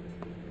anyone.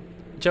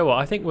 Joe,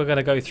 I think we're going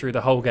to go through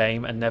the whole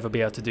game and never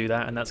be able to do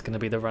that, and that's going to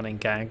be the running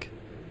gag.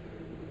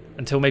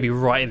 Until maybe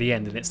right at the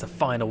end, and it's the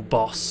final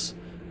boss.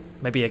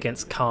 Maybe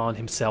against Khan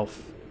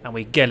himself, and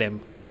we get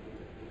him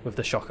with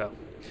the shocker.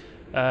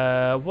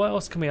 What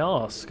else can we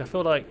ask? I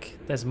feel like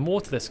there's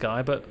more to this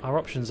guy, but our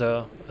options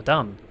are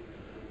done.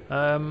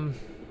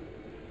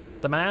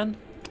 The man?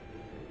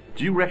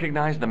 Do you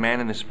recognize the man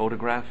in this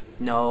photograph?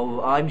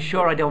 No, I'm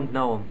sure I don't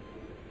know him.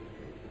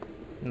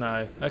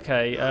 No.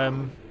 Okay,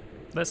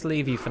 let's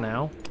leave you for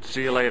now.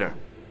 See you later.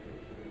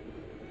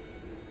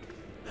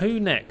 Who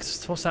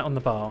next? What's that on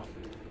the bar?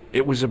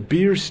 It was a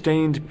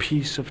beer-stained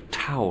piece of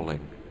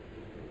toweling.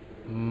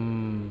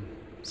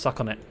 Suck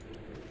on it.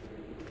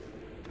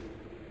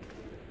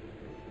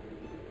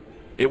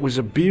 It was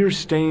a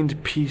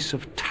beer-stained piece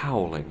of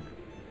toweling.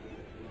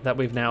 That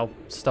we've now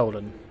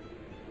stolen.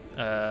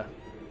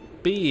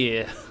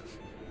 Beer.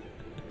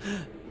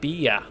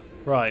 Beer.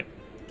 Right.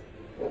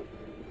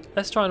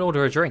 Let's try and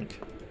order a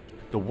drink.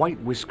 The white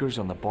whiskers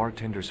on the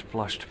bartender's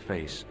flushed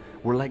face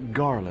were like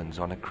garlands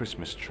on a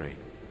Christmas tree.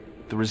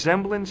 The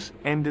resemblance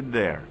ended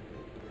there.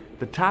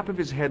 The top of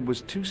his head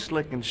was too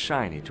slick and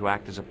shiny to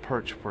act as a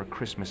perch for a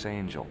Christmas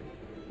angel.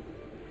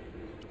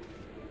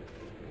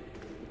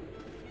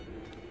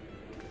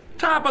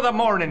 Top of the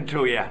morning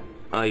to you.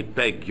 I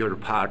beg your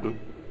pardon.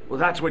 Well,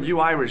 that's what you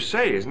Irish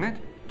say, isn't it?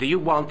 Do you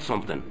want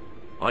something?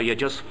 Or are you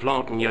just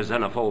flaunting your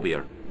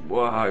xenophobia?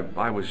 Well,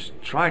 I was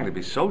trying to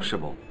be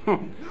sociable.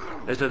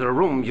 Is it a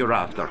room you're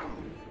after?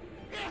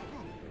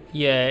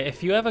 Yeah,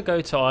 if you ever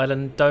go to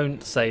Ireland,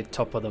 don't say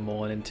top of the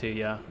morning to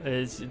you.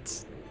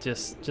 It's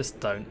just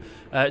don't.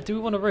 Do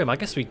we want a room? I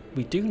guess we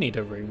do need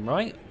a room,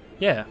 right?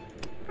 Yeah.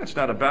 That's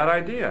not a bad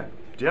idea.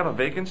 Do you have a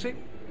vacancy?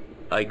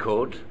 I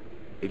could,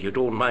 if you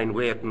don't mind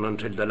waiting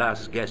until the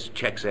last guest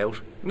checks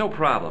out. No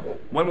problem.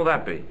 When will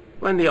that be?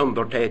 When the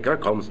undertaker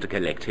comes to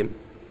collect him.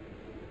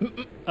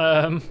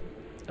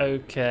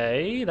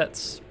 Okay,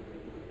 that's...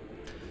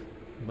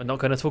 We're not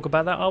going to talk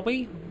about that, are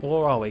we?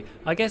 Or are we?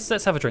 I guess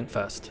let's have a drink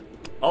first.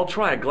 I'll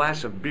try a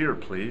glass of beer,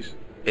 please.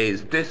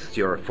 Is this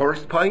your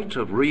first pint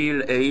of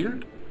real ale?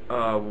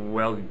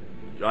 Well,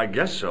 I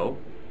guess so.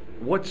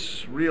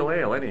 What's real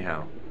ale,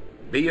 anyhow?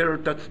 Beer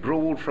that's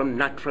brewed from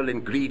natural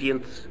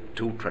ingredients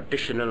to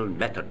traditional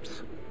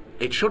methods.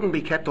 It shouldn't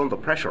be kept under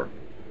pressure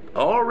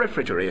or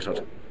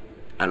refrigerated.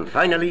 And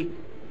finally,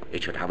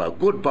 it should have a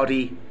good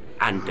body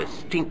and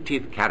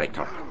distinctive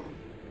character.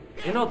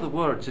 In other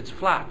words, it's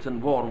flat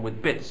and worn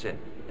with bits in,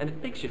 and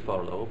it makes you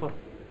fall over.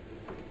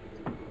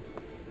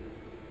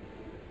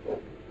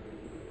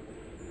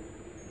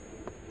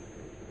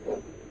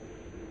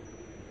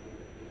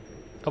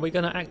 Are we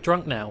going to act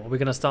drunk now? Are we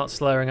going to start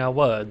slurring our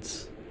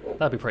words?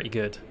 That'd be pretty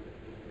good.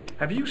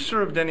 Have you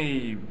served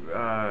any,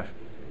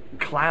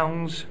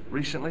 clowns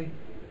recently?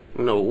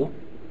 No.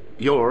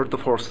 You're the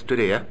first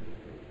today.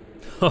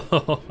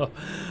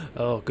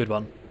 Oh, good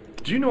one.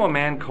 Do you know a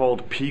man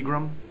called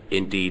Pegram?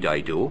 Indeed I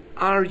do.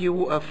 Are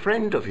you a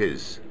friend of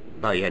his,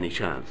 by any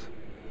chance?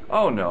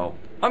 Oh, no.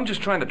 I'm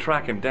just trying to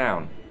track him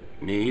down.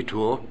 Me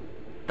too.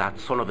 That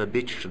son of a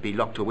bitch should be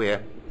locked away.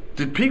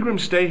 Did Pegram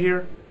stay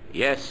here?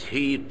 Yes,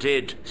 he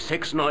did.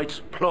 6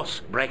 nights plus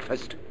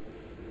breakfast.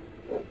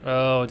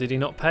 Oh, did he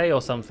not pay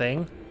or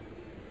something?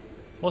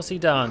 What's he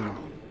done?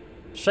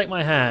 Shake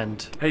my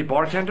hand. Hey,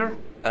 bartender?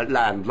 A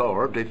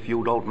landlord, if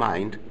you don't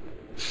mind.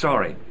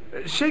 Sorry.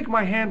 Shake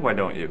my hand, why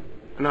don't you?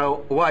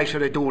 Now, why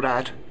should I do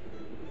that?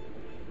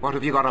 What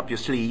have you got up your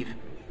sleeve?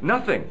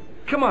 Nothing.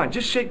 Come on,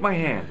 just shake my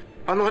hand.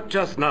 Oh, not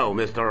just now,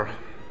 mister.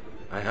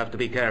 I have to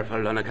be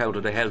careful on account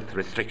of the health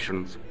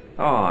restrictions.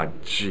 Oh,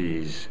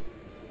 jeez.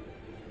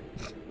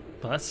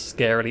 Well, that's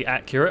scarily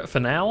accurate for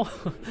now.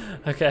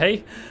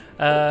 Okay.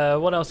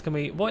 What else can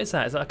we... What is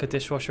that? Is that like a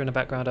dishwasher in the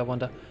background, I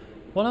wonder?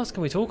 What else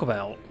can we talk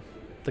about?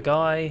 The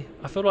guy...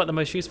 I feel like the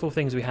most useful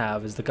things we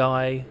have is the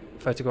guy,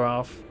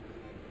 photograph.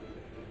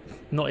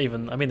 Not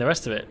even... I mean, the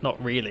rest of it,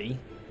 not really.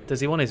 Does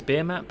he want his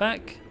beer mat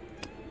back?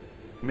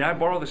 May I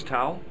borrow this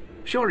towel?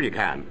 Sure you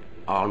can,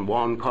 on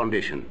one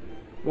condition.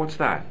 What's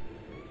that?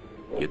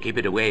 You keep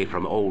it away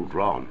from old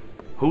Ron.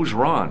 Who's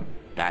Ron?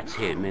 That's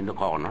him in the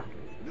corner,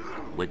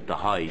 with the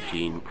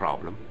hygiene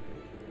problem.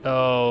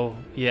 Oh,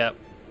 yeah.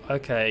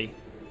 Okay.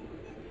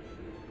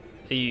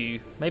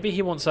 Maybe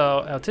he wants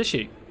our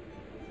tissue.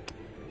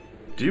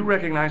 Do you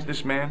recognize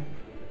this man?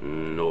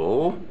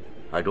 No,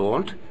 I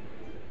don't.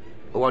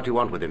 What do you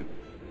want with him?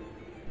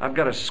 I've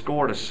got a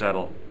score to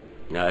settle.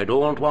 I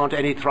don't want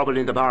any trouble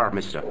in the bar,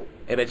 mister.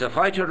 If it's a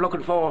fight you're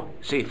looking for,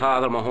 see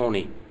Father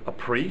Mahoney. A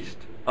priest?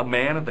 A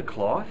man of the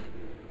cloth?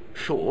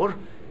 Sure.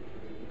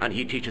 And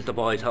he teaches the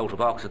boys how to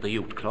box at the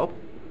youth club.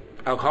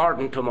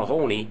 According to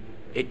Mahoney,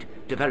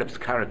 it develops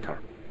character.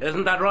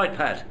 Isn't that right,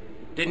 Pat?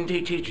 Didn't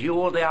he teach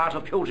you the art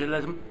of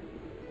pugilism?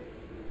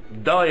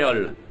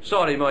 Dial.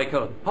 Sorry,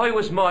 Michael. I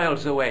was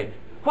miles away.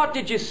 What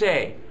did you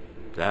say?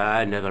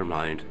 Never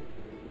mind.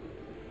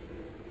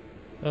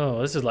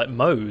 Oh, this is like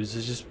Moe's.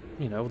 It's just,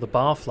 you know, the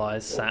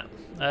barflies sat.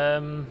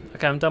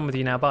 Okay, I'm done with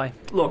you now. Bye.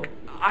 Look,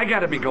 I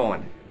gotta be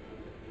going.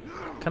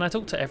 Can I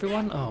talk to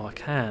everyone? Oh, I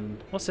can.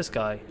 What's this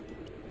guy?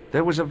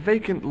 There was a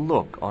vacant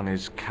look on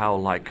his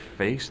cow-like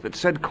face that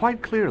said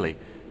quite clearly,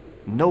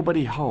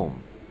 nobody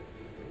home.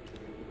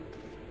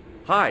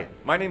 Hi,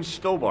 my name's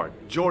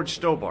Stobbart, George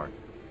Stobbart.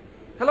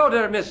 Hello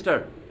there,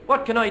 mister.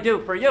 What can I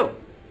do for you?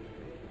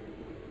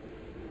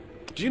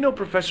 Do you know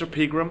Professor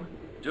Pegram?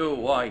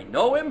 Do I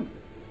know him?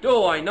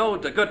 Do I know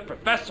the good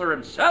professor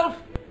himself?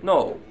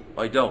 No,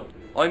 I don't.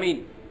 I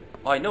mean,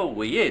 I know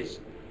who he is,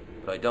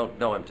 but I don't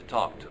know him to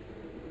talk to.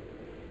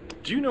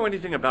 Do you know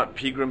anything about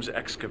Pegram's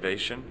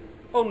excavation?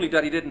 Only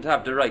that he didn't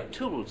have the right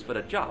tools for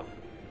the job.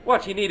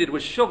 What he needed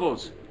was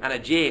shovels and a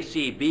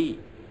JCB.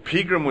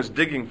 Pegram was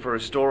digging for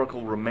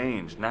historical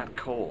remains, not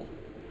coal.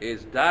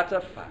 Is that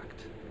a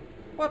fact?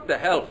 What the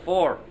hell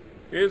for?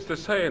 Here's the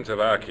science of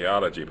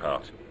archaeology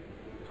part.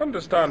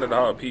 Understanding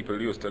how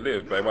people used to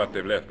live by what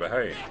they've left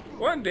behind.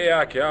 One day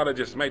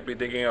archaeologists might be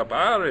digging up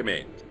our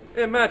remains.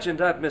 Imagine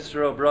that, Mr.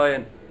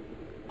 O'Brien.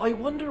 I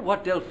wonder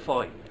what they'll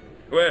find.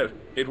 Well,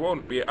 it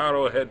won't be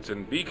arrowheads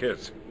and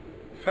beakers.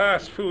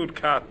 Fast food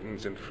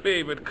cartons and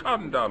flavoured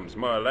condoms,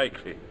 more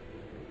likely.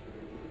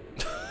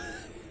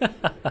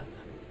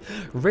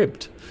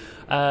 Ribbed.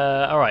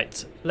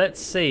 Alright,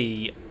 let's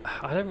see.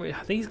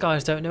 These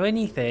guys don't know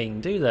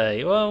anything, do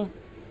they? Well,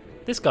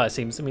 this guy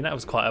seems... I mean, that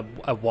was quite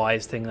a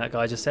wise thing that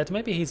guy just said.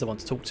 Maybe he's the one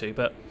to talk to,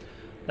 but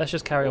let's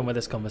just carry on with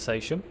this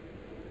conversation.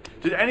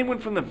 Did anyone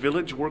from the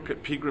village work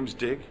at Peagram's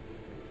Dig?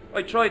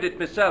 I tried it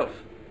myself,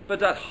 but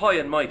that high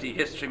and mighty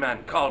history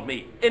man called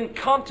me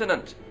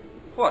incontinent.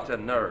 What a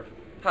nerve.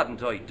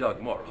 Hadn't I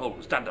dug more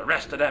holes than the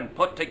rest of them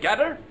put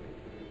together?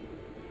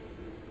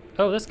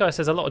 Oh, this guy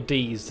says a lot of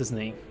D's, doesn't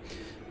he?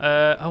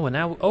 And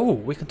now... Oh,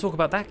 we can talk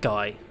about that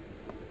guy.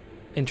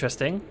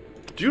 Interesting.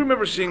 Do you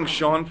remember seeing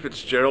Sean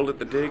Fitzgerald at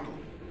the dig?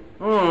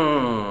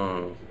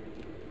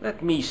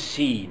 Let me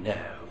see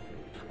now.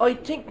 I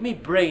think me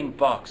brain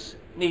box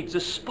needs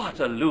a spot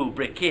of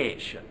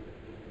lubrication.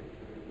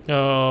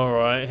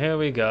 Alright, here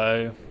we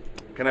go.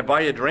 Can I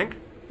buy you a drink?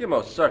 You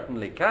most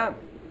certainly can.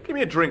 Give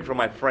me a drink for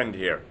my friend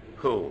here.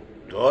 Who?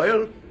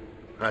 Doyle?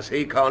 Has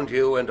he conned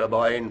you into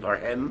buying for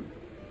him?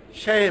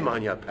 Shame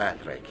on you,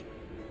 Patrick.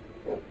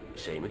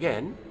 Same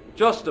again.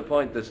 Just a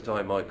point this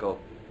time, Michael.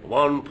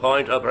 1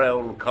 point of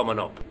brown coming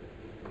up.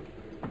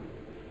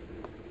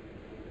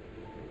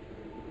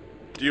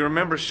 Do you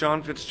remember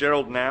Sean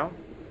Fitzgerald now?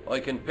 I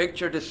can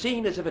picture the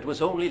scene as if it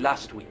was only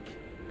last week.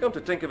 Come to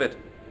think of it,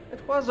 it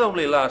was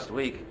only last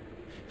week.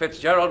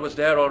 Fitzgerald was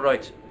there all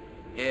right.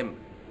 Him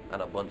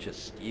and a bunch of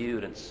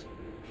students.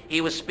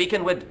 He was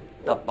speaking with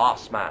the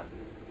boss man.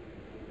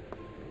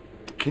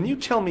 Can you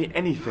tell me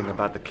anything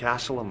about the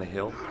castle on the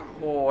hill?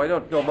 Oh, I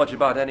don't know much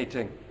about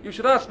anything. You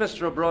should ask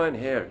Mr. O'Brien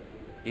here.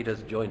 He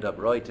just joined up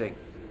writing.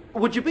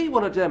 Would you be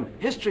one of them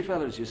history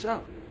fellas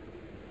yourself?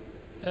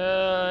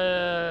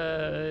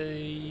 I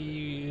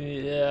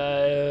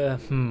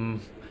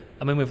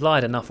mean, we've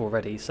lied enough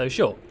already, so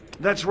sure.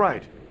 That's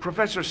right.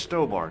 Professor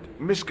Stobbart,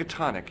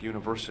 Miskatonic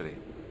University.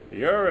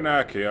 You're an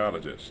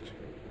archaeologist,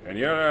 and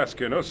you're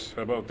asking us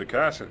about the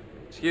castle.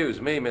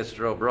 Excuse me,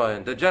 Mr.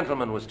 O'Brien. The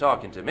gentleman was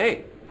talking to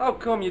me. How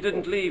come you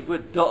didn't leave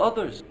with the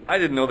others? I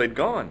didn't know they'd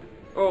gone.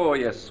 Oh,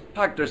 yes.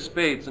 Packed their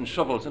spades and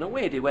shovels and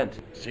away they went.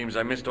 Seems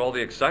I missed all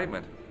the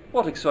excitement.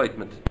 What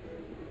excitement?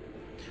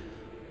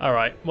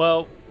 Alright,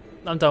 well,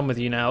 I'm done with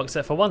you now,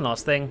 except for one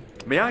last thing.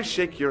 May I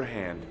shake your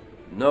hand?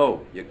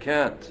 No, you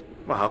can't.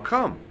 Well, how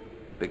come?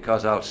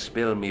 Because I'll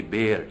spill me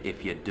beer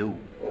if you do.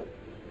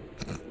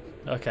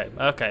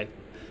 Okay.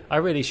 I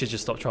really should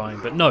just stop trying,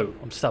 but no,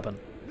 I'm stubborn.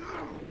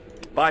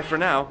 Bye for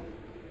now.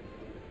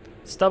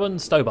 Stubborn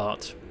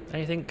Stobbart.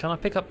 Anything? Can I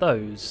pick up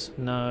those?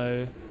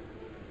 No.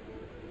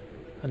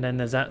 And then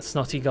there's that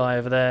snotty guy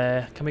over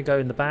there. Can we go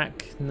in the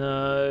back?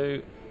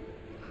 No.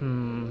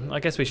 I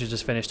guess we should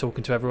just finish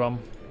talking to everyone.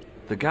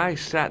 The guy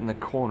sat in the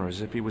corner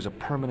as if he was a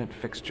permanent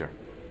fixture.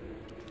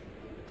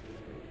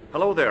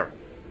 Hello there.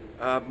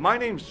 My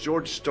name's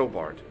George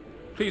Stobbart.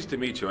 Pleased to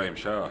meet you, I'm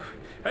sure.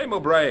 I'm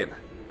O'Brien.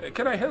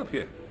 Can I help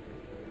you?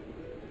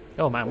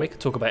 Oh man, we could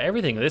talk about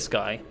everything with this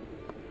guy.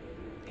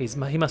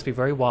 He must be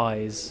very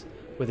wise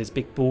with his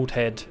big bald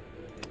head.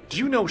 Do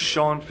you know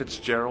Sean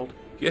Fitzgerald?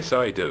 Yes,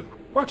 I do.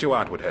 What do you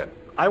want with him?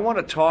 I want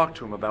to talk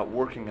to him about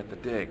working at the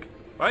dig.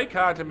 I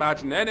can't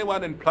imagine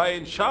anyone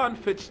employing Sean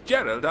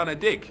Fitzgerald on a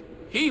dig.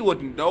 He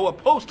wouldn't know a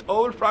post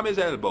hole from his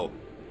elbow.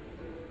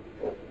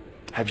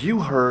 Have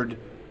you heard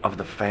of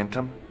the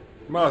Phantom?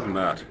 More than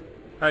that.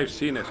 I've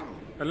seen it.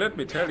 And let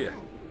me tell you,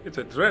 it's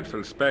a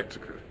dreadful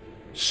spectacle.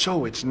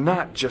 So it's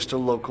not just a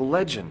local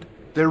legend.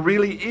 There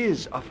really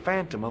is a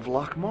Phantom of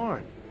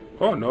Lochmarne.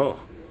 Oh no,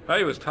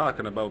 I was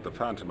talking about the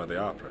Phantom of the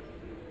Opera.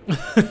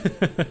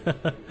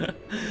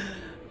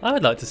 I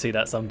would like to see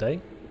that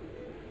someday.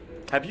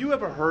 Have you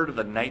ever heard of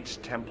the Knights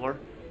Templar?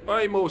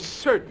 I most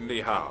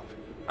certainly have.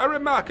 A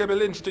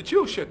remarkable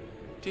institution.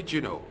 Did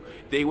you know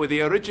they were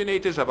the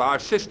originators of our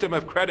system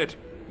of credit?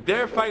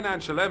 Their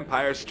financial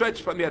empire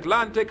stretched from the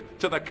Atlantic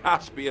to the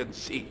Caspian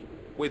Sea.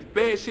 With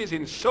bases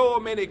in so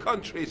many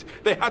countries,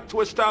 they had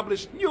to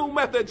establish new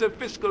methods of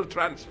fiscal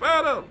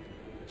transfer.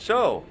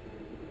 So,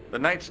 the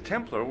Knights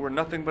Templar were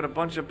nothing but a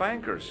bunch of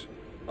bankers.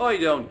 I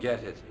don't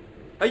get it.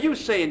 Are you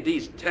saying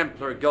these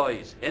Templar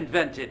guys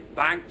invented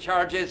bank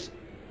charges?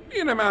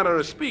 In a manner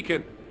of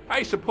speaking,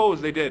 I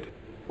suppose they did.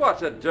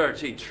 What a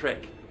dirty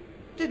trick.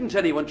 Didn't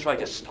anyone try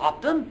to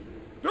stop them?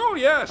 Oh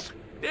yes,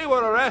 they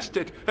were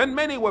arrested and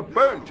many were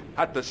burnt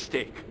at the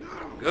stake.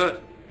 Good.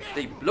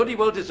 They bloody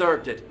well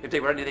deserved it if they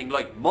were anything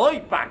like my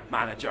bank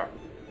manager.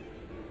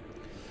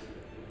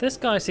 This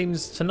guy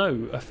seems to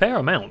know a fair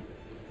amount.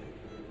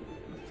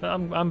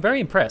 I'm very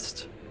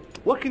impressed.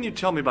 What can you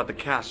tell me about the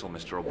castle,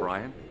 Mr.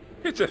 O'Brien?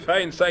 It's a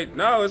fine sight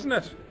now, isn't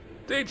it?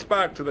 Dates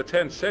back to the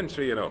 10th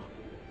century, you know.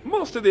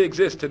 Most of the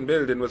existing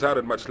building was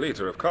added much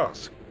later, of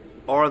course.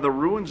 Are the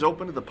ruins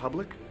open to the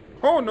public?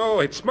 Oh no,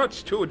 it's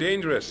much too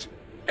dangerous.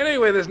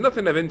 Anyway, there's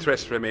nothing of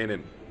interest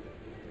remaining.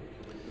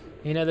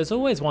 You know, there's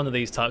always one of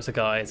these types of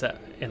guys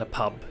in a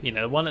pub. You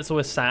know, one that's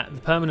always sat,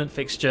 the permanent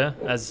fixture,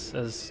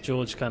 as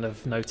George kind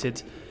of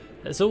noted.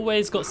 It's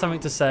always got something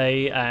to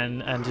say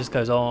and just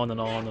goes on and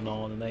on and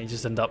on, and they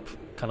just end up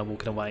kind of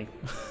walking away.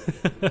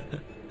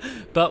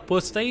 But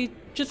we'll stay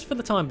just for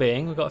the time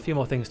being. We've got a few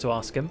more things to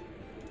ask him.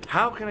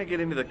 How can I get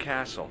into the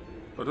castle?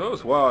 Well,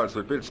 those walls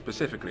were built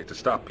specifically to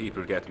stop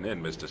people getting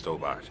in, Mr.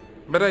 Stobbart.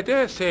 But I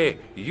dare say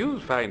you'll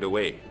find a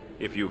way,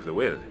 if you've the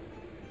will.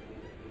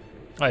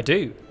 I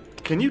do.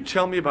 Can you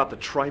tell me about the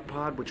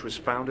tripod which was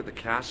found at the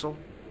castle?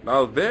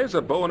 Now, there's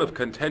a bone of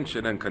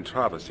contention and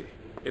controversy.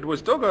 It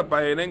was dug up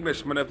by an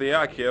Englishman of the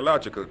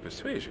archaeological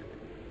persuasion.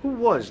 Who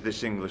was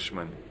this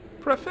Englishman?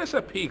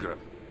 Professor Pegram,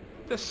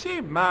 the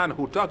same man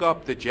who dug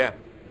up the gem.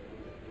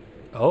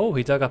 Oh,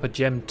 he dug up a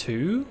gem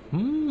too?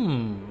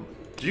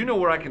 Do you know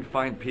where I can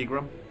find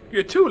Pegram?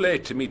 You're too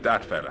late to meet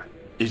that fella.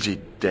 Is he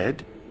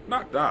dead?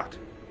 Not that,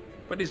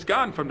 but he's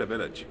gone from the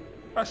village.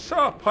 A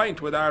sore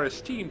point with our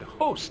esteemed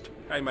host,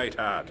 I might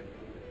add.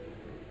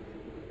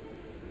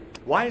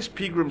 Why has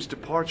Pegram's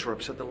departure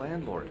upset the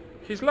landlord?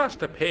 He's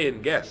lost a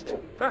paying guest,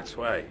 that's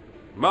why.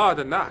 More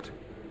than that,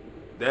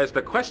 there's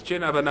the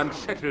question of an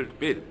unsettled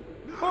bill.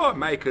 Poor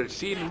Michael's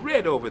seen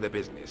red over the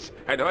business,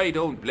 and I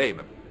don't blame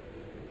him.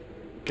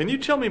 Can you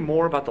tell me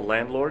more about the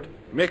landlord?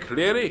 Mick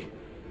Leary?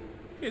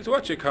 He's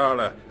what you call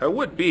a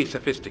would-be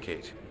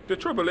sophisticate. The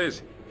trouble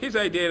is, his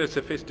idea of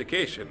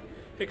sophistication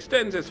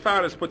extends as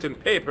far as putting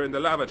paper in the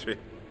lavatory.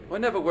 I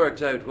never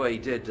worked out why he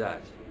did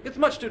that. It's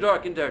much too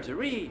dark in there to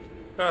read.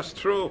 That's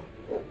true.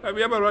 Have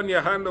you ever run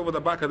your hand over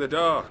the back of the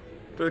door?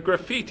 The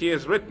graffiti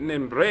is written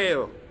in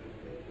Braille.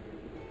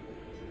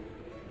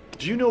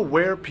 Do you know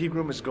where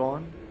Pegram has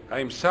gone?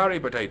 I'm sorry,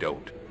 but I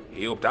don't.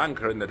 He upped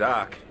anchor in the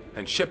dark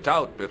and shipped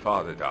out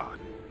before the dawn.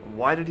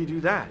 Why did he do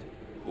that?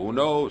 Who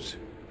knows?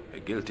 A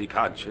guilty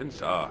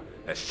conscience or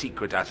a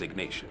secret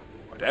assignation.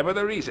 Whatever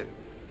the reason,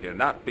 he'll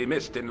not be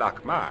missed in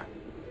Lochmarne.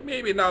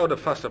 Maybe now the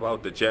fuss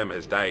about the gem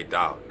has died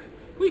down,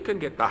 we can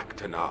get back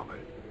to normal.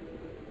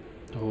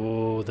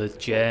 Oh, the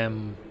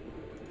gem.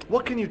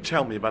 What can you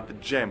tell me about the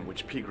gem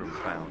which Pegram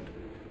found?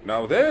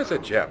 Now there's a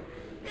gem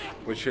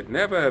which should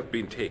never have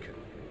been taken.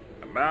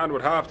 A man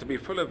would have to be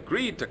full of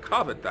greed to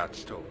covet that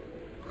stone.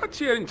 What's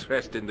your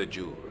interest in the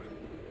jewel?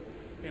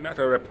 You're not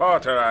a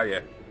reporter, are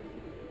you?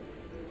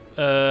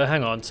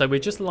 Hang on. So we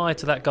just lied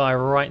to that guy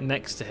right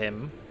next to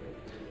him.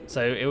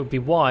 So it would be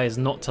wise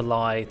not to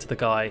lie to the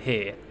guy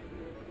here.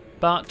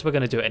 But we're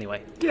going to do it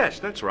anyway. Yes,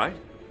 that's right.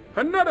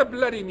 Another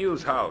bloody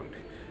news hound.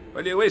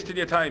 Well, you're wasting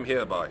your time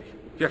here, boy.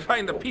 You'll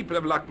find the people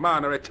of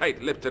Lochmarne are a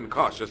tight-lipped and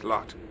cautious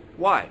lot.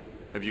 Why?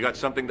 Have you got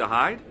something to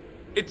hide?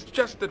 It's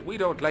just that we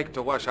don't like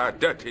to wash our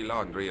dirty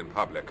laundry in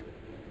public.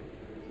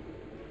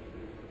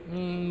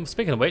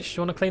 Speaking of which,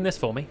 do you want to clean this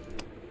for me?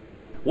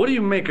 What do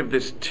you make of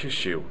this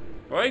tissue?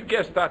 I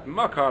guess that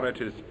muck on it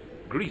is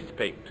grease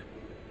paint.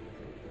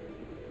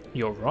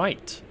 You're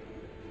right.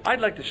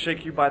 I'd like to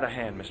shake you by the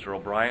hand, Mr.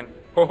 O'Brien.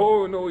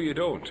 Oh, no you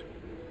don't.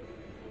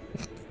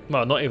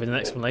 Well, not even an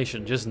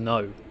explanation, just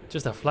no.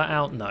 Just a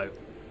flat-out no.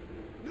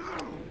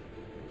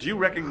 Do you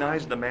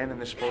recognize the man in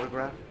this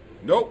photograph?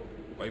 Nope,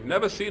 I've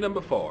never seen him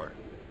before.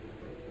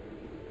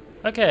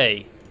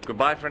 Okay.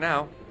 Goodbye for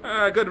now.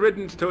 Good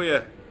riddance to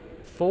you.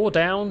 4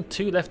 down,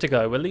 2 left to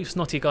go. We'll leave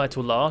Snotty Guy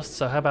till last,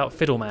 so how about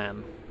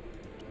Fiddleman?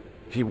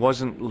 He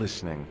wasn't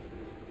listening.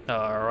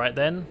 Alright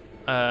then.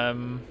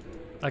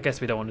 I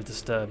guess we don't want to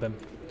disturb him.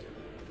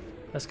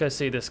 Let's go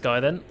see this guy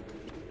then.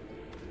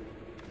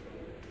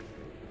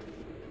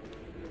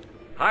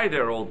 Hi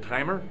there,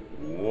 old-timer.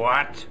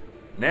 What?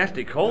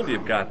 Nasty cold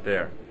you've got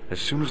there. As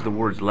soon as the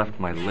words left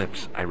my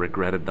lips, I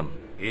regretted them.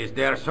 Is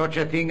there such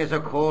a thing as a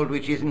cold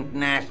which isn't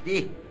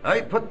nasty?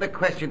 I put the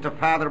question to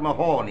Father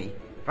Mahoney.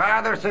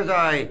 Father, says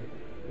I,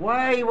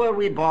 why were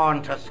we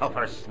born to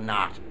suffer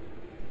snot?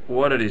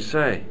 What did he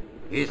say?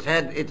 He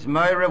said, it's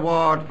my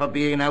reward for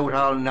being out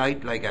all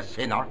night like a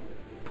sinner.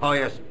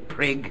 Pious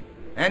prig.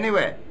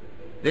 Anyway,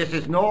 this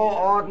is no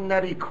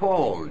ordinary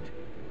cold.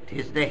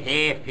 'Tis the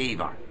hay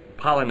fever.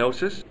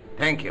 Pollinosis?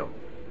 Thank you.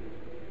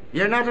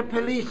 You're not a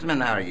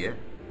policeman, are you?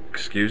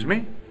 Excuse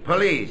me?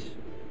 Police?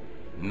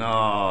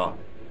 No.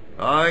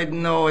 I'd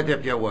know it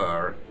if you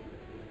were.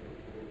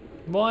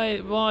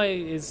 Why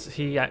is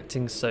he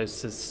acting so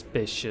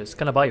suspicious?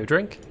 Can I buy you a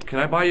drink? Can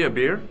I buy you a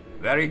beer?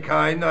 Very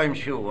kind, I'm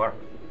sure.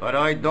 But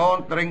I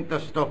don't drink the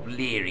stuff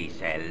Leary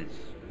sells.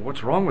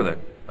 What's wrong with it?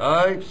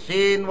 I've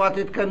seen what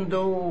it can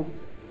do.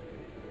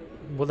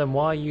 Well then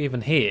why are you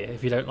even here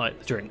if you don't like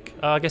the drink?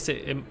 I guess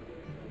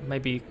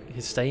maybe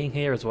he's staying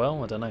here as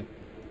well, I don't know.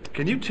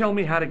 Can you tell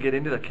me how to get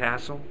into the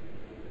castle?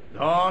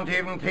 Don't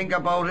even think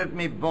about it,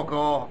 me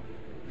bucko.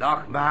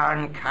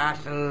 Lochmarne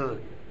Castle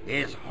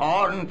is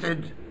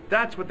haunted.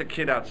 That's what the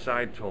kid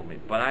outside told me,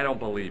 but I don't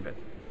believe it.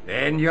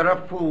 Then you're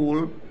a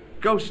fool.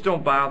 Ghosts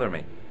don't bother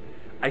me.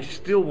 I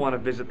still want to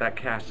visit that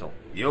castle.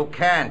 You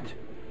can't.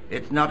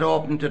 It's not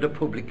open to the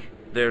public.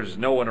 There's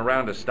no one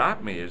around to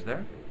stop me, is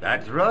there?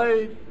 That's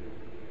right.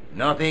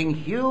 Nothing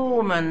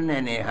human,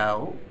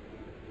 anyhow.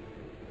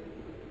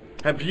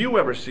 Have you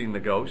ever seen the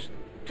ghost?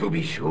 To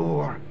be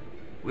sure.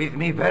 with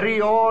me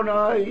very own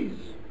eyes.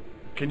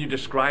 Can you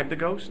describe the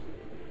ghost?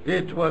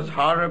 It was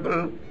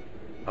horrible.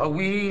 A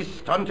wee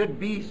stunted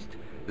beast,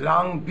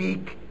 long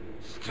beak,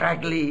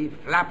 straggly,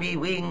 flappy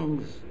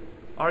wings.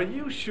 Are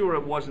you sure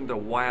it wasn't a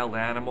wild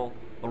animal?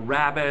 A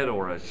rabbit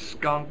or a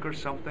skunk or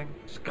something?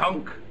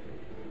 Skunk?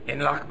 In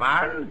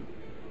Lochmarne?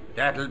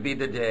 That'll be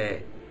the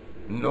day.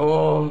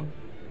 No,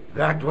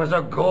 that was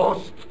a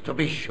ghost, to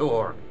be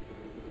sure.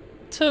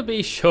 To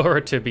be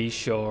sure, to be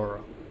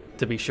sure.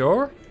 To be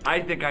sure? I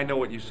think I know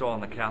what you saw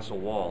on the castle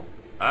wall.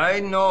 I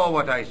know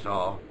what I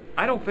saw.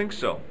 I don't think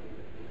so.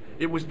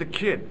 It was the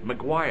kid,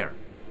 McGuire.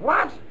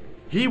 What?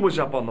 He was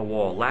up on the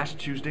wall last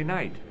Tuesday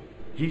night.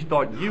 He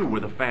thought you were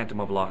the Phantom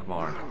of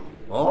Lochmarne.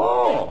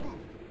 Oh!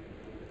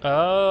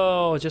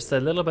 Oh, just a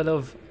little bit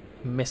of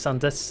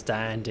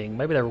misunderstanding.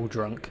 Maybe they're all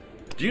drunk.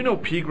 Do you know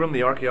Pegram,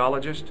 the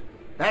archaeologist?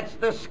 That's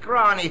the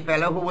scrawny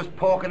fellow who was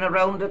poking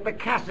around at the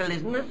castle,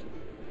 isn't it?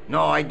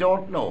 No, I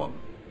don't know him.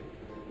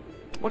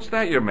 What's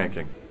that you're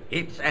making?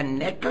 It's a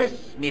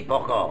necklace, me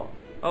bucko.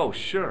 Oh,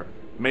 sure.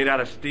 Made out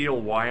of steel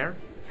wire?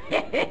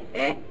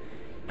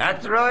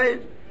 That's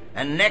right.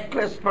 A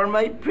necklace for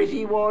my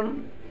pretty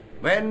one.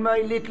 When my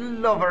little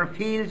lover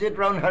feels it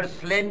round her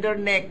slender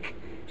neck,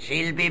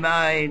 she'll be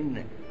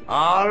mine.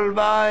 All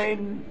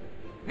mine.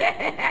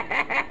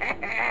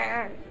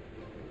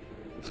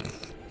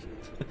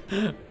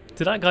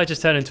 Did that guy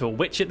just turn into a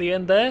witch at the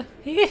end there?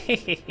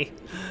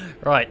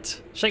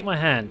 Right, shake my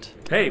hand.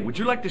 Hey, would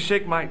you like to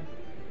shake my...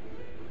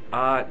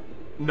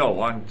 no,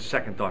 on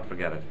second thought,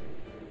 forget it.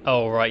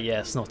 Oh, right,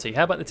 yeah, snotty.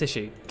 How about the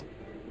tissue?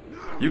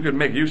 You could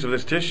make use of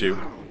this tissue.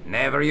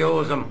 Never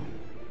use them.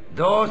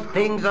 Those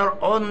things are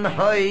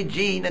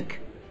unhygienic.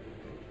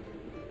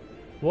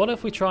 What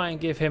if we try and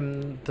give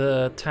him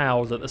the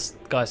towel that this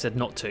guy said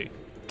not to?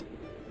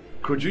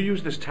 Could you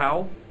use this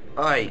towel?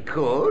 I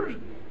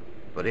could,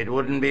 but it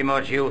wouldn't be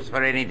much use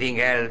for anything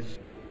else.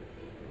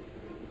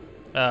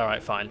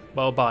 Alright, fine.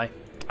 Well, bye.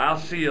 I'll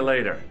see you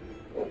later.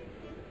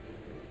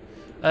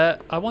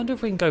 I wonder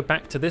if we can go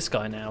back to this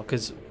guy now,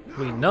 because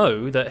we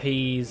know that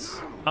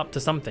he's up to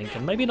something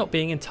and maybe not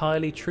being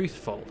entirely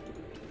truthful.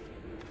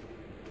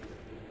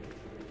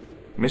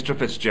 Mr.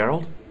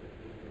 Fitzgerald?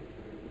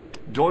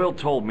 Doyle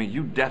told me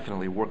you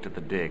definitely worked at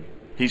the dig.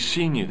 He's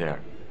seen you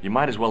there. You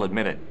might as well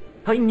admit it.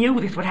 I knew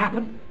this would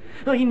happen.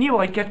 I knew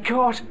I'd get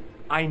caught.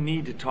 I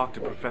need to talk to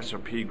Professor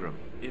Pegram,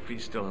 if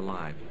he's still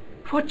alive.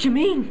 What do you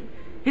mean?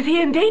 Is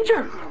he in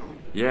danger?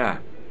 Yeah,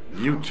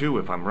 you too,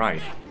 if I'm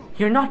right.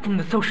 You're not from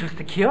the Social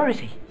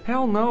Security.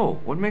 Hell no.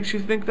 What makes you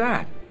think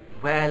that?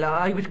 Well,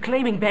 I was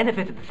claiming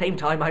benefits at the same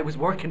time I was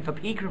working for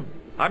Pegram.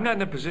 I'm not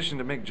in a position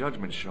to make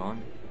judgments,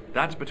 Sean.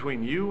 That's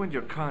between you and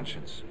your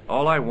conscience.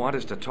 All I want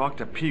is to talk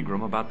to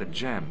Pegram about the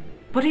gem.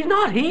 But he's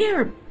not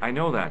here. I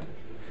know that.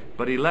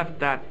 But he left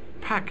that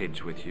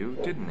package with you,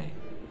 didn't he?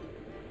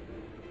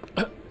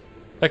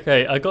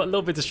 Okay, I got a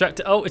little bit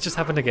distracted. Oh, it just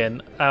happened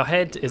again. Our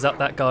head is up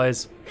that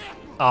guy's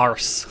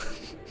arse.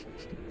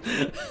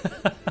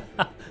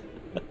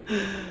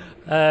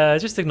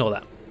 Just ignore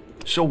that.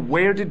 So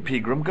where did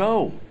Pegram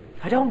go?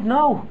 I don't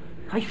know.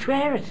 I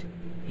swear it.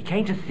 He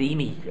came to see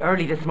me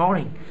early this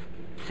morning.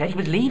 Said he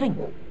was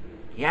leaving.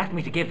 He asked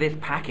me to give this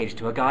package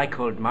to a guy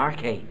called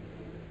Marquet.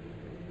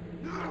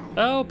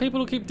 Oh, people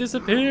will keep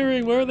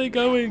disappearing. Where are they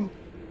going?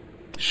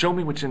 Show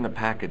me what's in the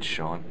package,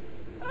 Sean.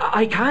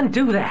 I can't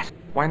do that.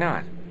 Why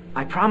not?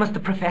 I promised the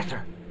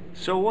professor.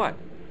 So what?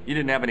 You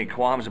didn't have any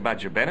qualms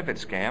about your benefit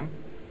scam.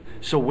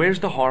 So where's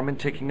the harm in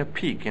taking a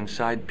peek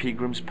inside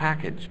Pegram's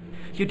package?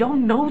 You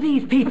don't know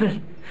these people.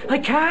 I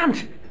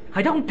can't.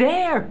 I don't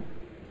dare.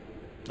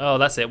 Oh,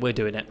 that's it. We're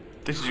doing it.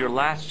 This is your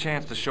last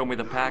chance to show me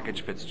the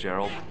package,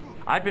 Fitzgerald.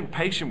 I've been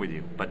patient with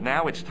you, but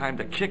now it's time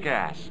to kick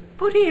ass.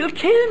 But he'll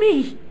kill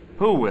me.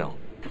 Who will?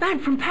 The man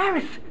from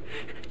Paris.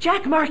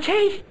 Jack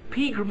Marquet.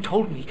 Pegram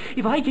told me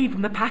if I gave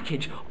him the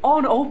package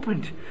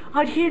unopened,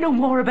 I'd hear no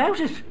more about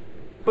it.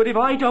 But if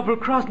I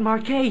double-crossed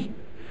Marquet,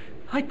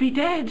 I'd be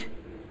dead.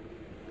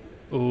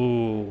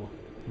 Ooh,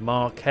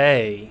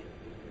 Marquet.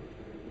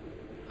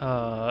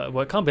 Well,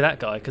 it can't be that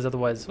guy, because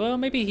otherwise, well,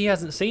 maybe he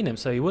hasn't seen him,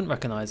 so he wouldn't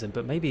recognize him,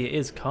 but maybe it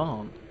is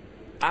Khan.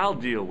 I'll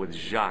deal with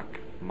Jacques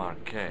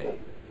Marquet.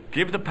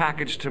 Give the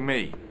package to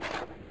me.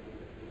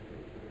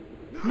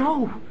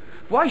 No.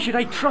 Why should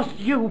I trust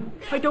you?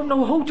 I don't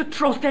know who to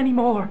trust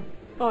anymore.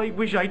 I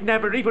wish I'd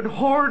never even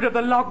heard of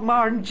the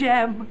Lochmarne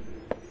gem.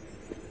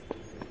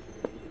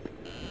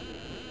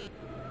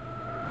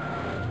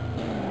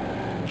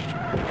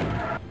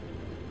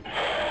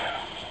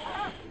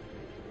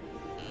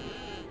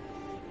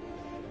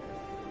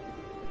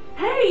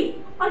 Hey,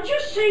 I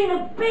just seen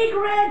a big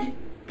red...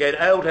 Get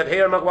out of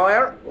here,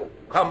 McGuire.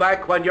 Come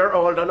back when you're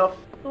old enough.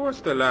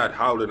 What's the lad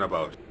howling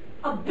about?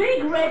 A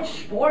big red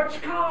sports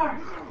car.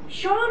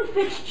 Sean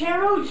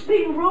Fitzgerald's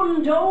been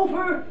runned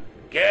over.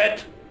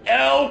 Get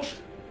out!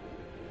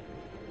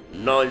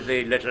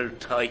 Noisy little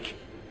tyke.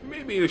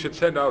 Maybe you should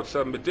send out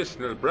some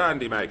medicinal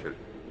brandy, Michael.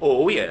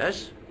 Oh,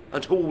 yes.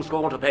 And who's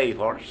going to pay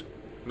for it?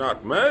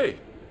 Not me.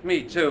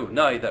 Me too,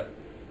 neither.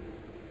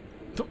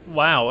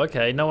 Wow,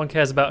 okay, no one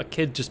cares about a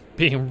kid just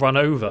being run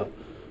over.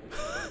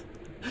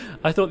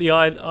 I thought the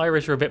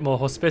Irish were a bit more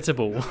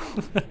hospitable.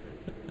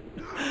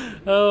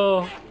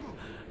 Oh,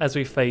 as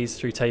we phase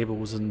through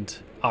tables and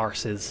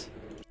arses.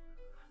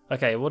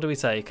 Okay, what do we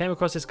say? Came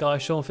across this guy,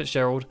 Sean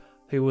Fitzgerald,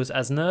 who was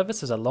as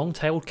nervous as a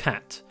long-tailed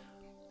cat.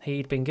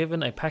 He'd been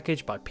given a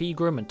package by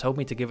Pegram and told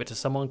me to give it to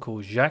someone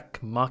called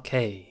Jacques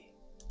Marquet.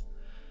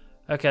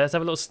 Okay, let's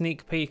have a little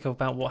sneak peek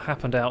about what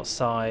happened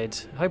outside.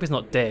 I hope he's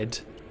not dead.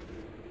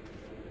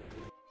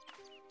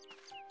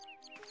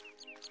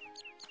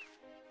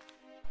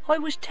 I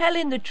was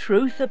telling the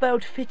truth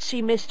about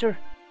Fitzy, mister.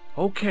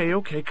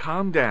 Okay,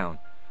 calm down.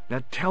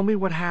 Now tell me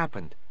what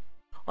happened.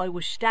 I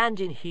was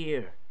standing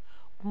here,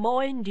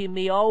 minding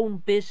me own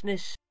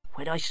business,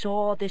 when I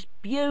saw this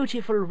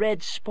beautiful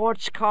red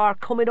sports car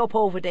coming up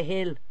over the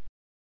hill.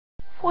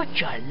 Would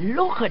you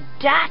look at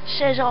that,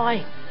 says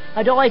I,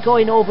 and I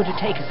going over to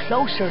take a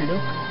closer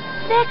look.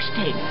 Next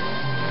thing,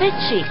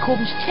 Fitzy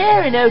comes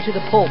tearing out of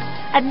the pub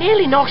and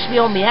nearly knocks me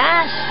on my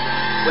ass,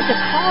 when the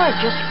car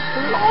just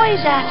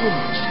flies at him.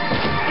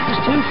 It was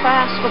too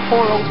fast for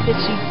poor old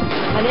Fitzy,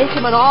 and hit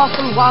him an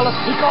awful wallop.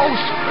 He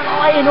goes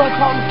flying up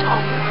on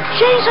top.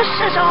 Jesus,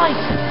 says I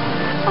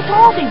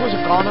thought he was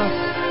a goner.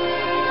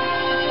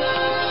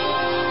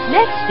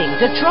 Next thing,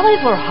 the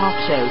driver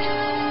hops out,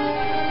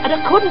 and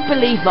I couldn't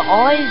believe my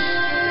eyes.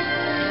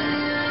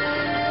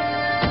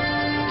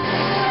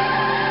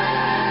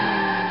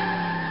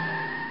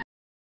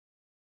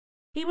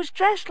 He was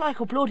dressed like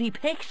a bloody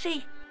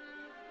pixie.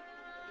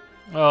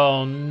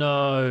 Oh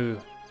no.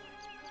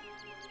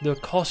 The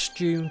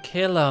costume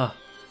killer.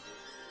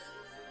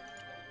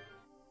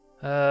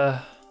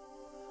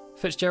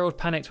 Fitzgerald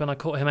panicked when I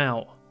caught him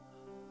out.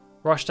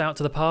 Rushed out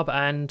to the pub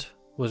and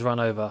was run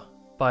over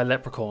by a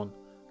leprechaun.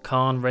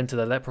 Khan rented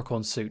a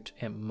leprechaun suit.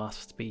 It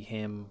must be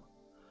him.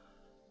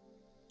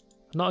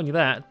 Not only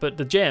that, but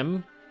the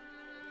gem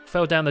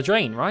fell down the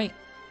drain, right?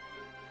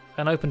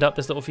 And opened up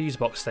this little fuse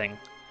box thing.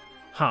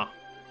 Huh.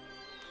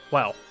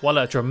 Wow, what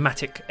a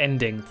dramatic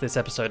ending to this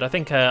episode. I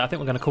think we're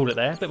going to call it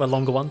there. A bit of a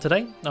longer one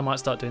today. I might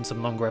start doing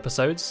some longer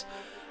episodes.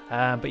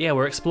 But yeah,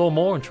 we'll explore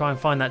more and try and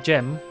find that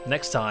gem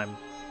next time.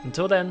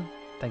 Until then,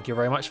 thank you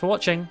very much for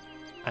watching,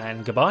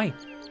 and goodbye.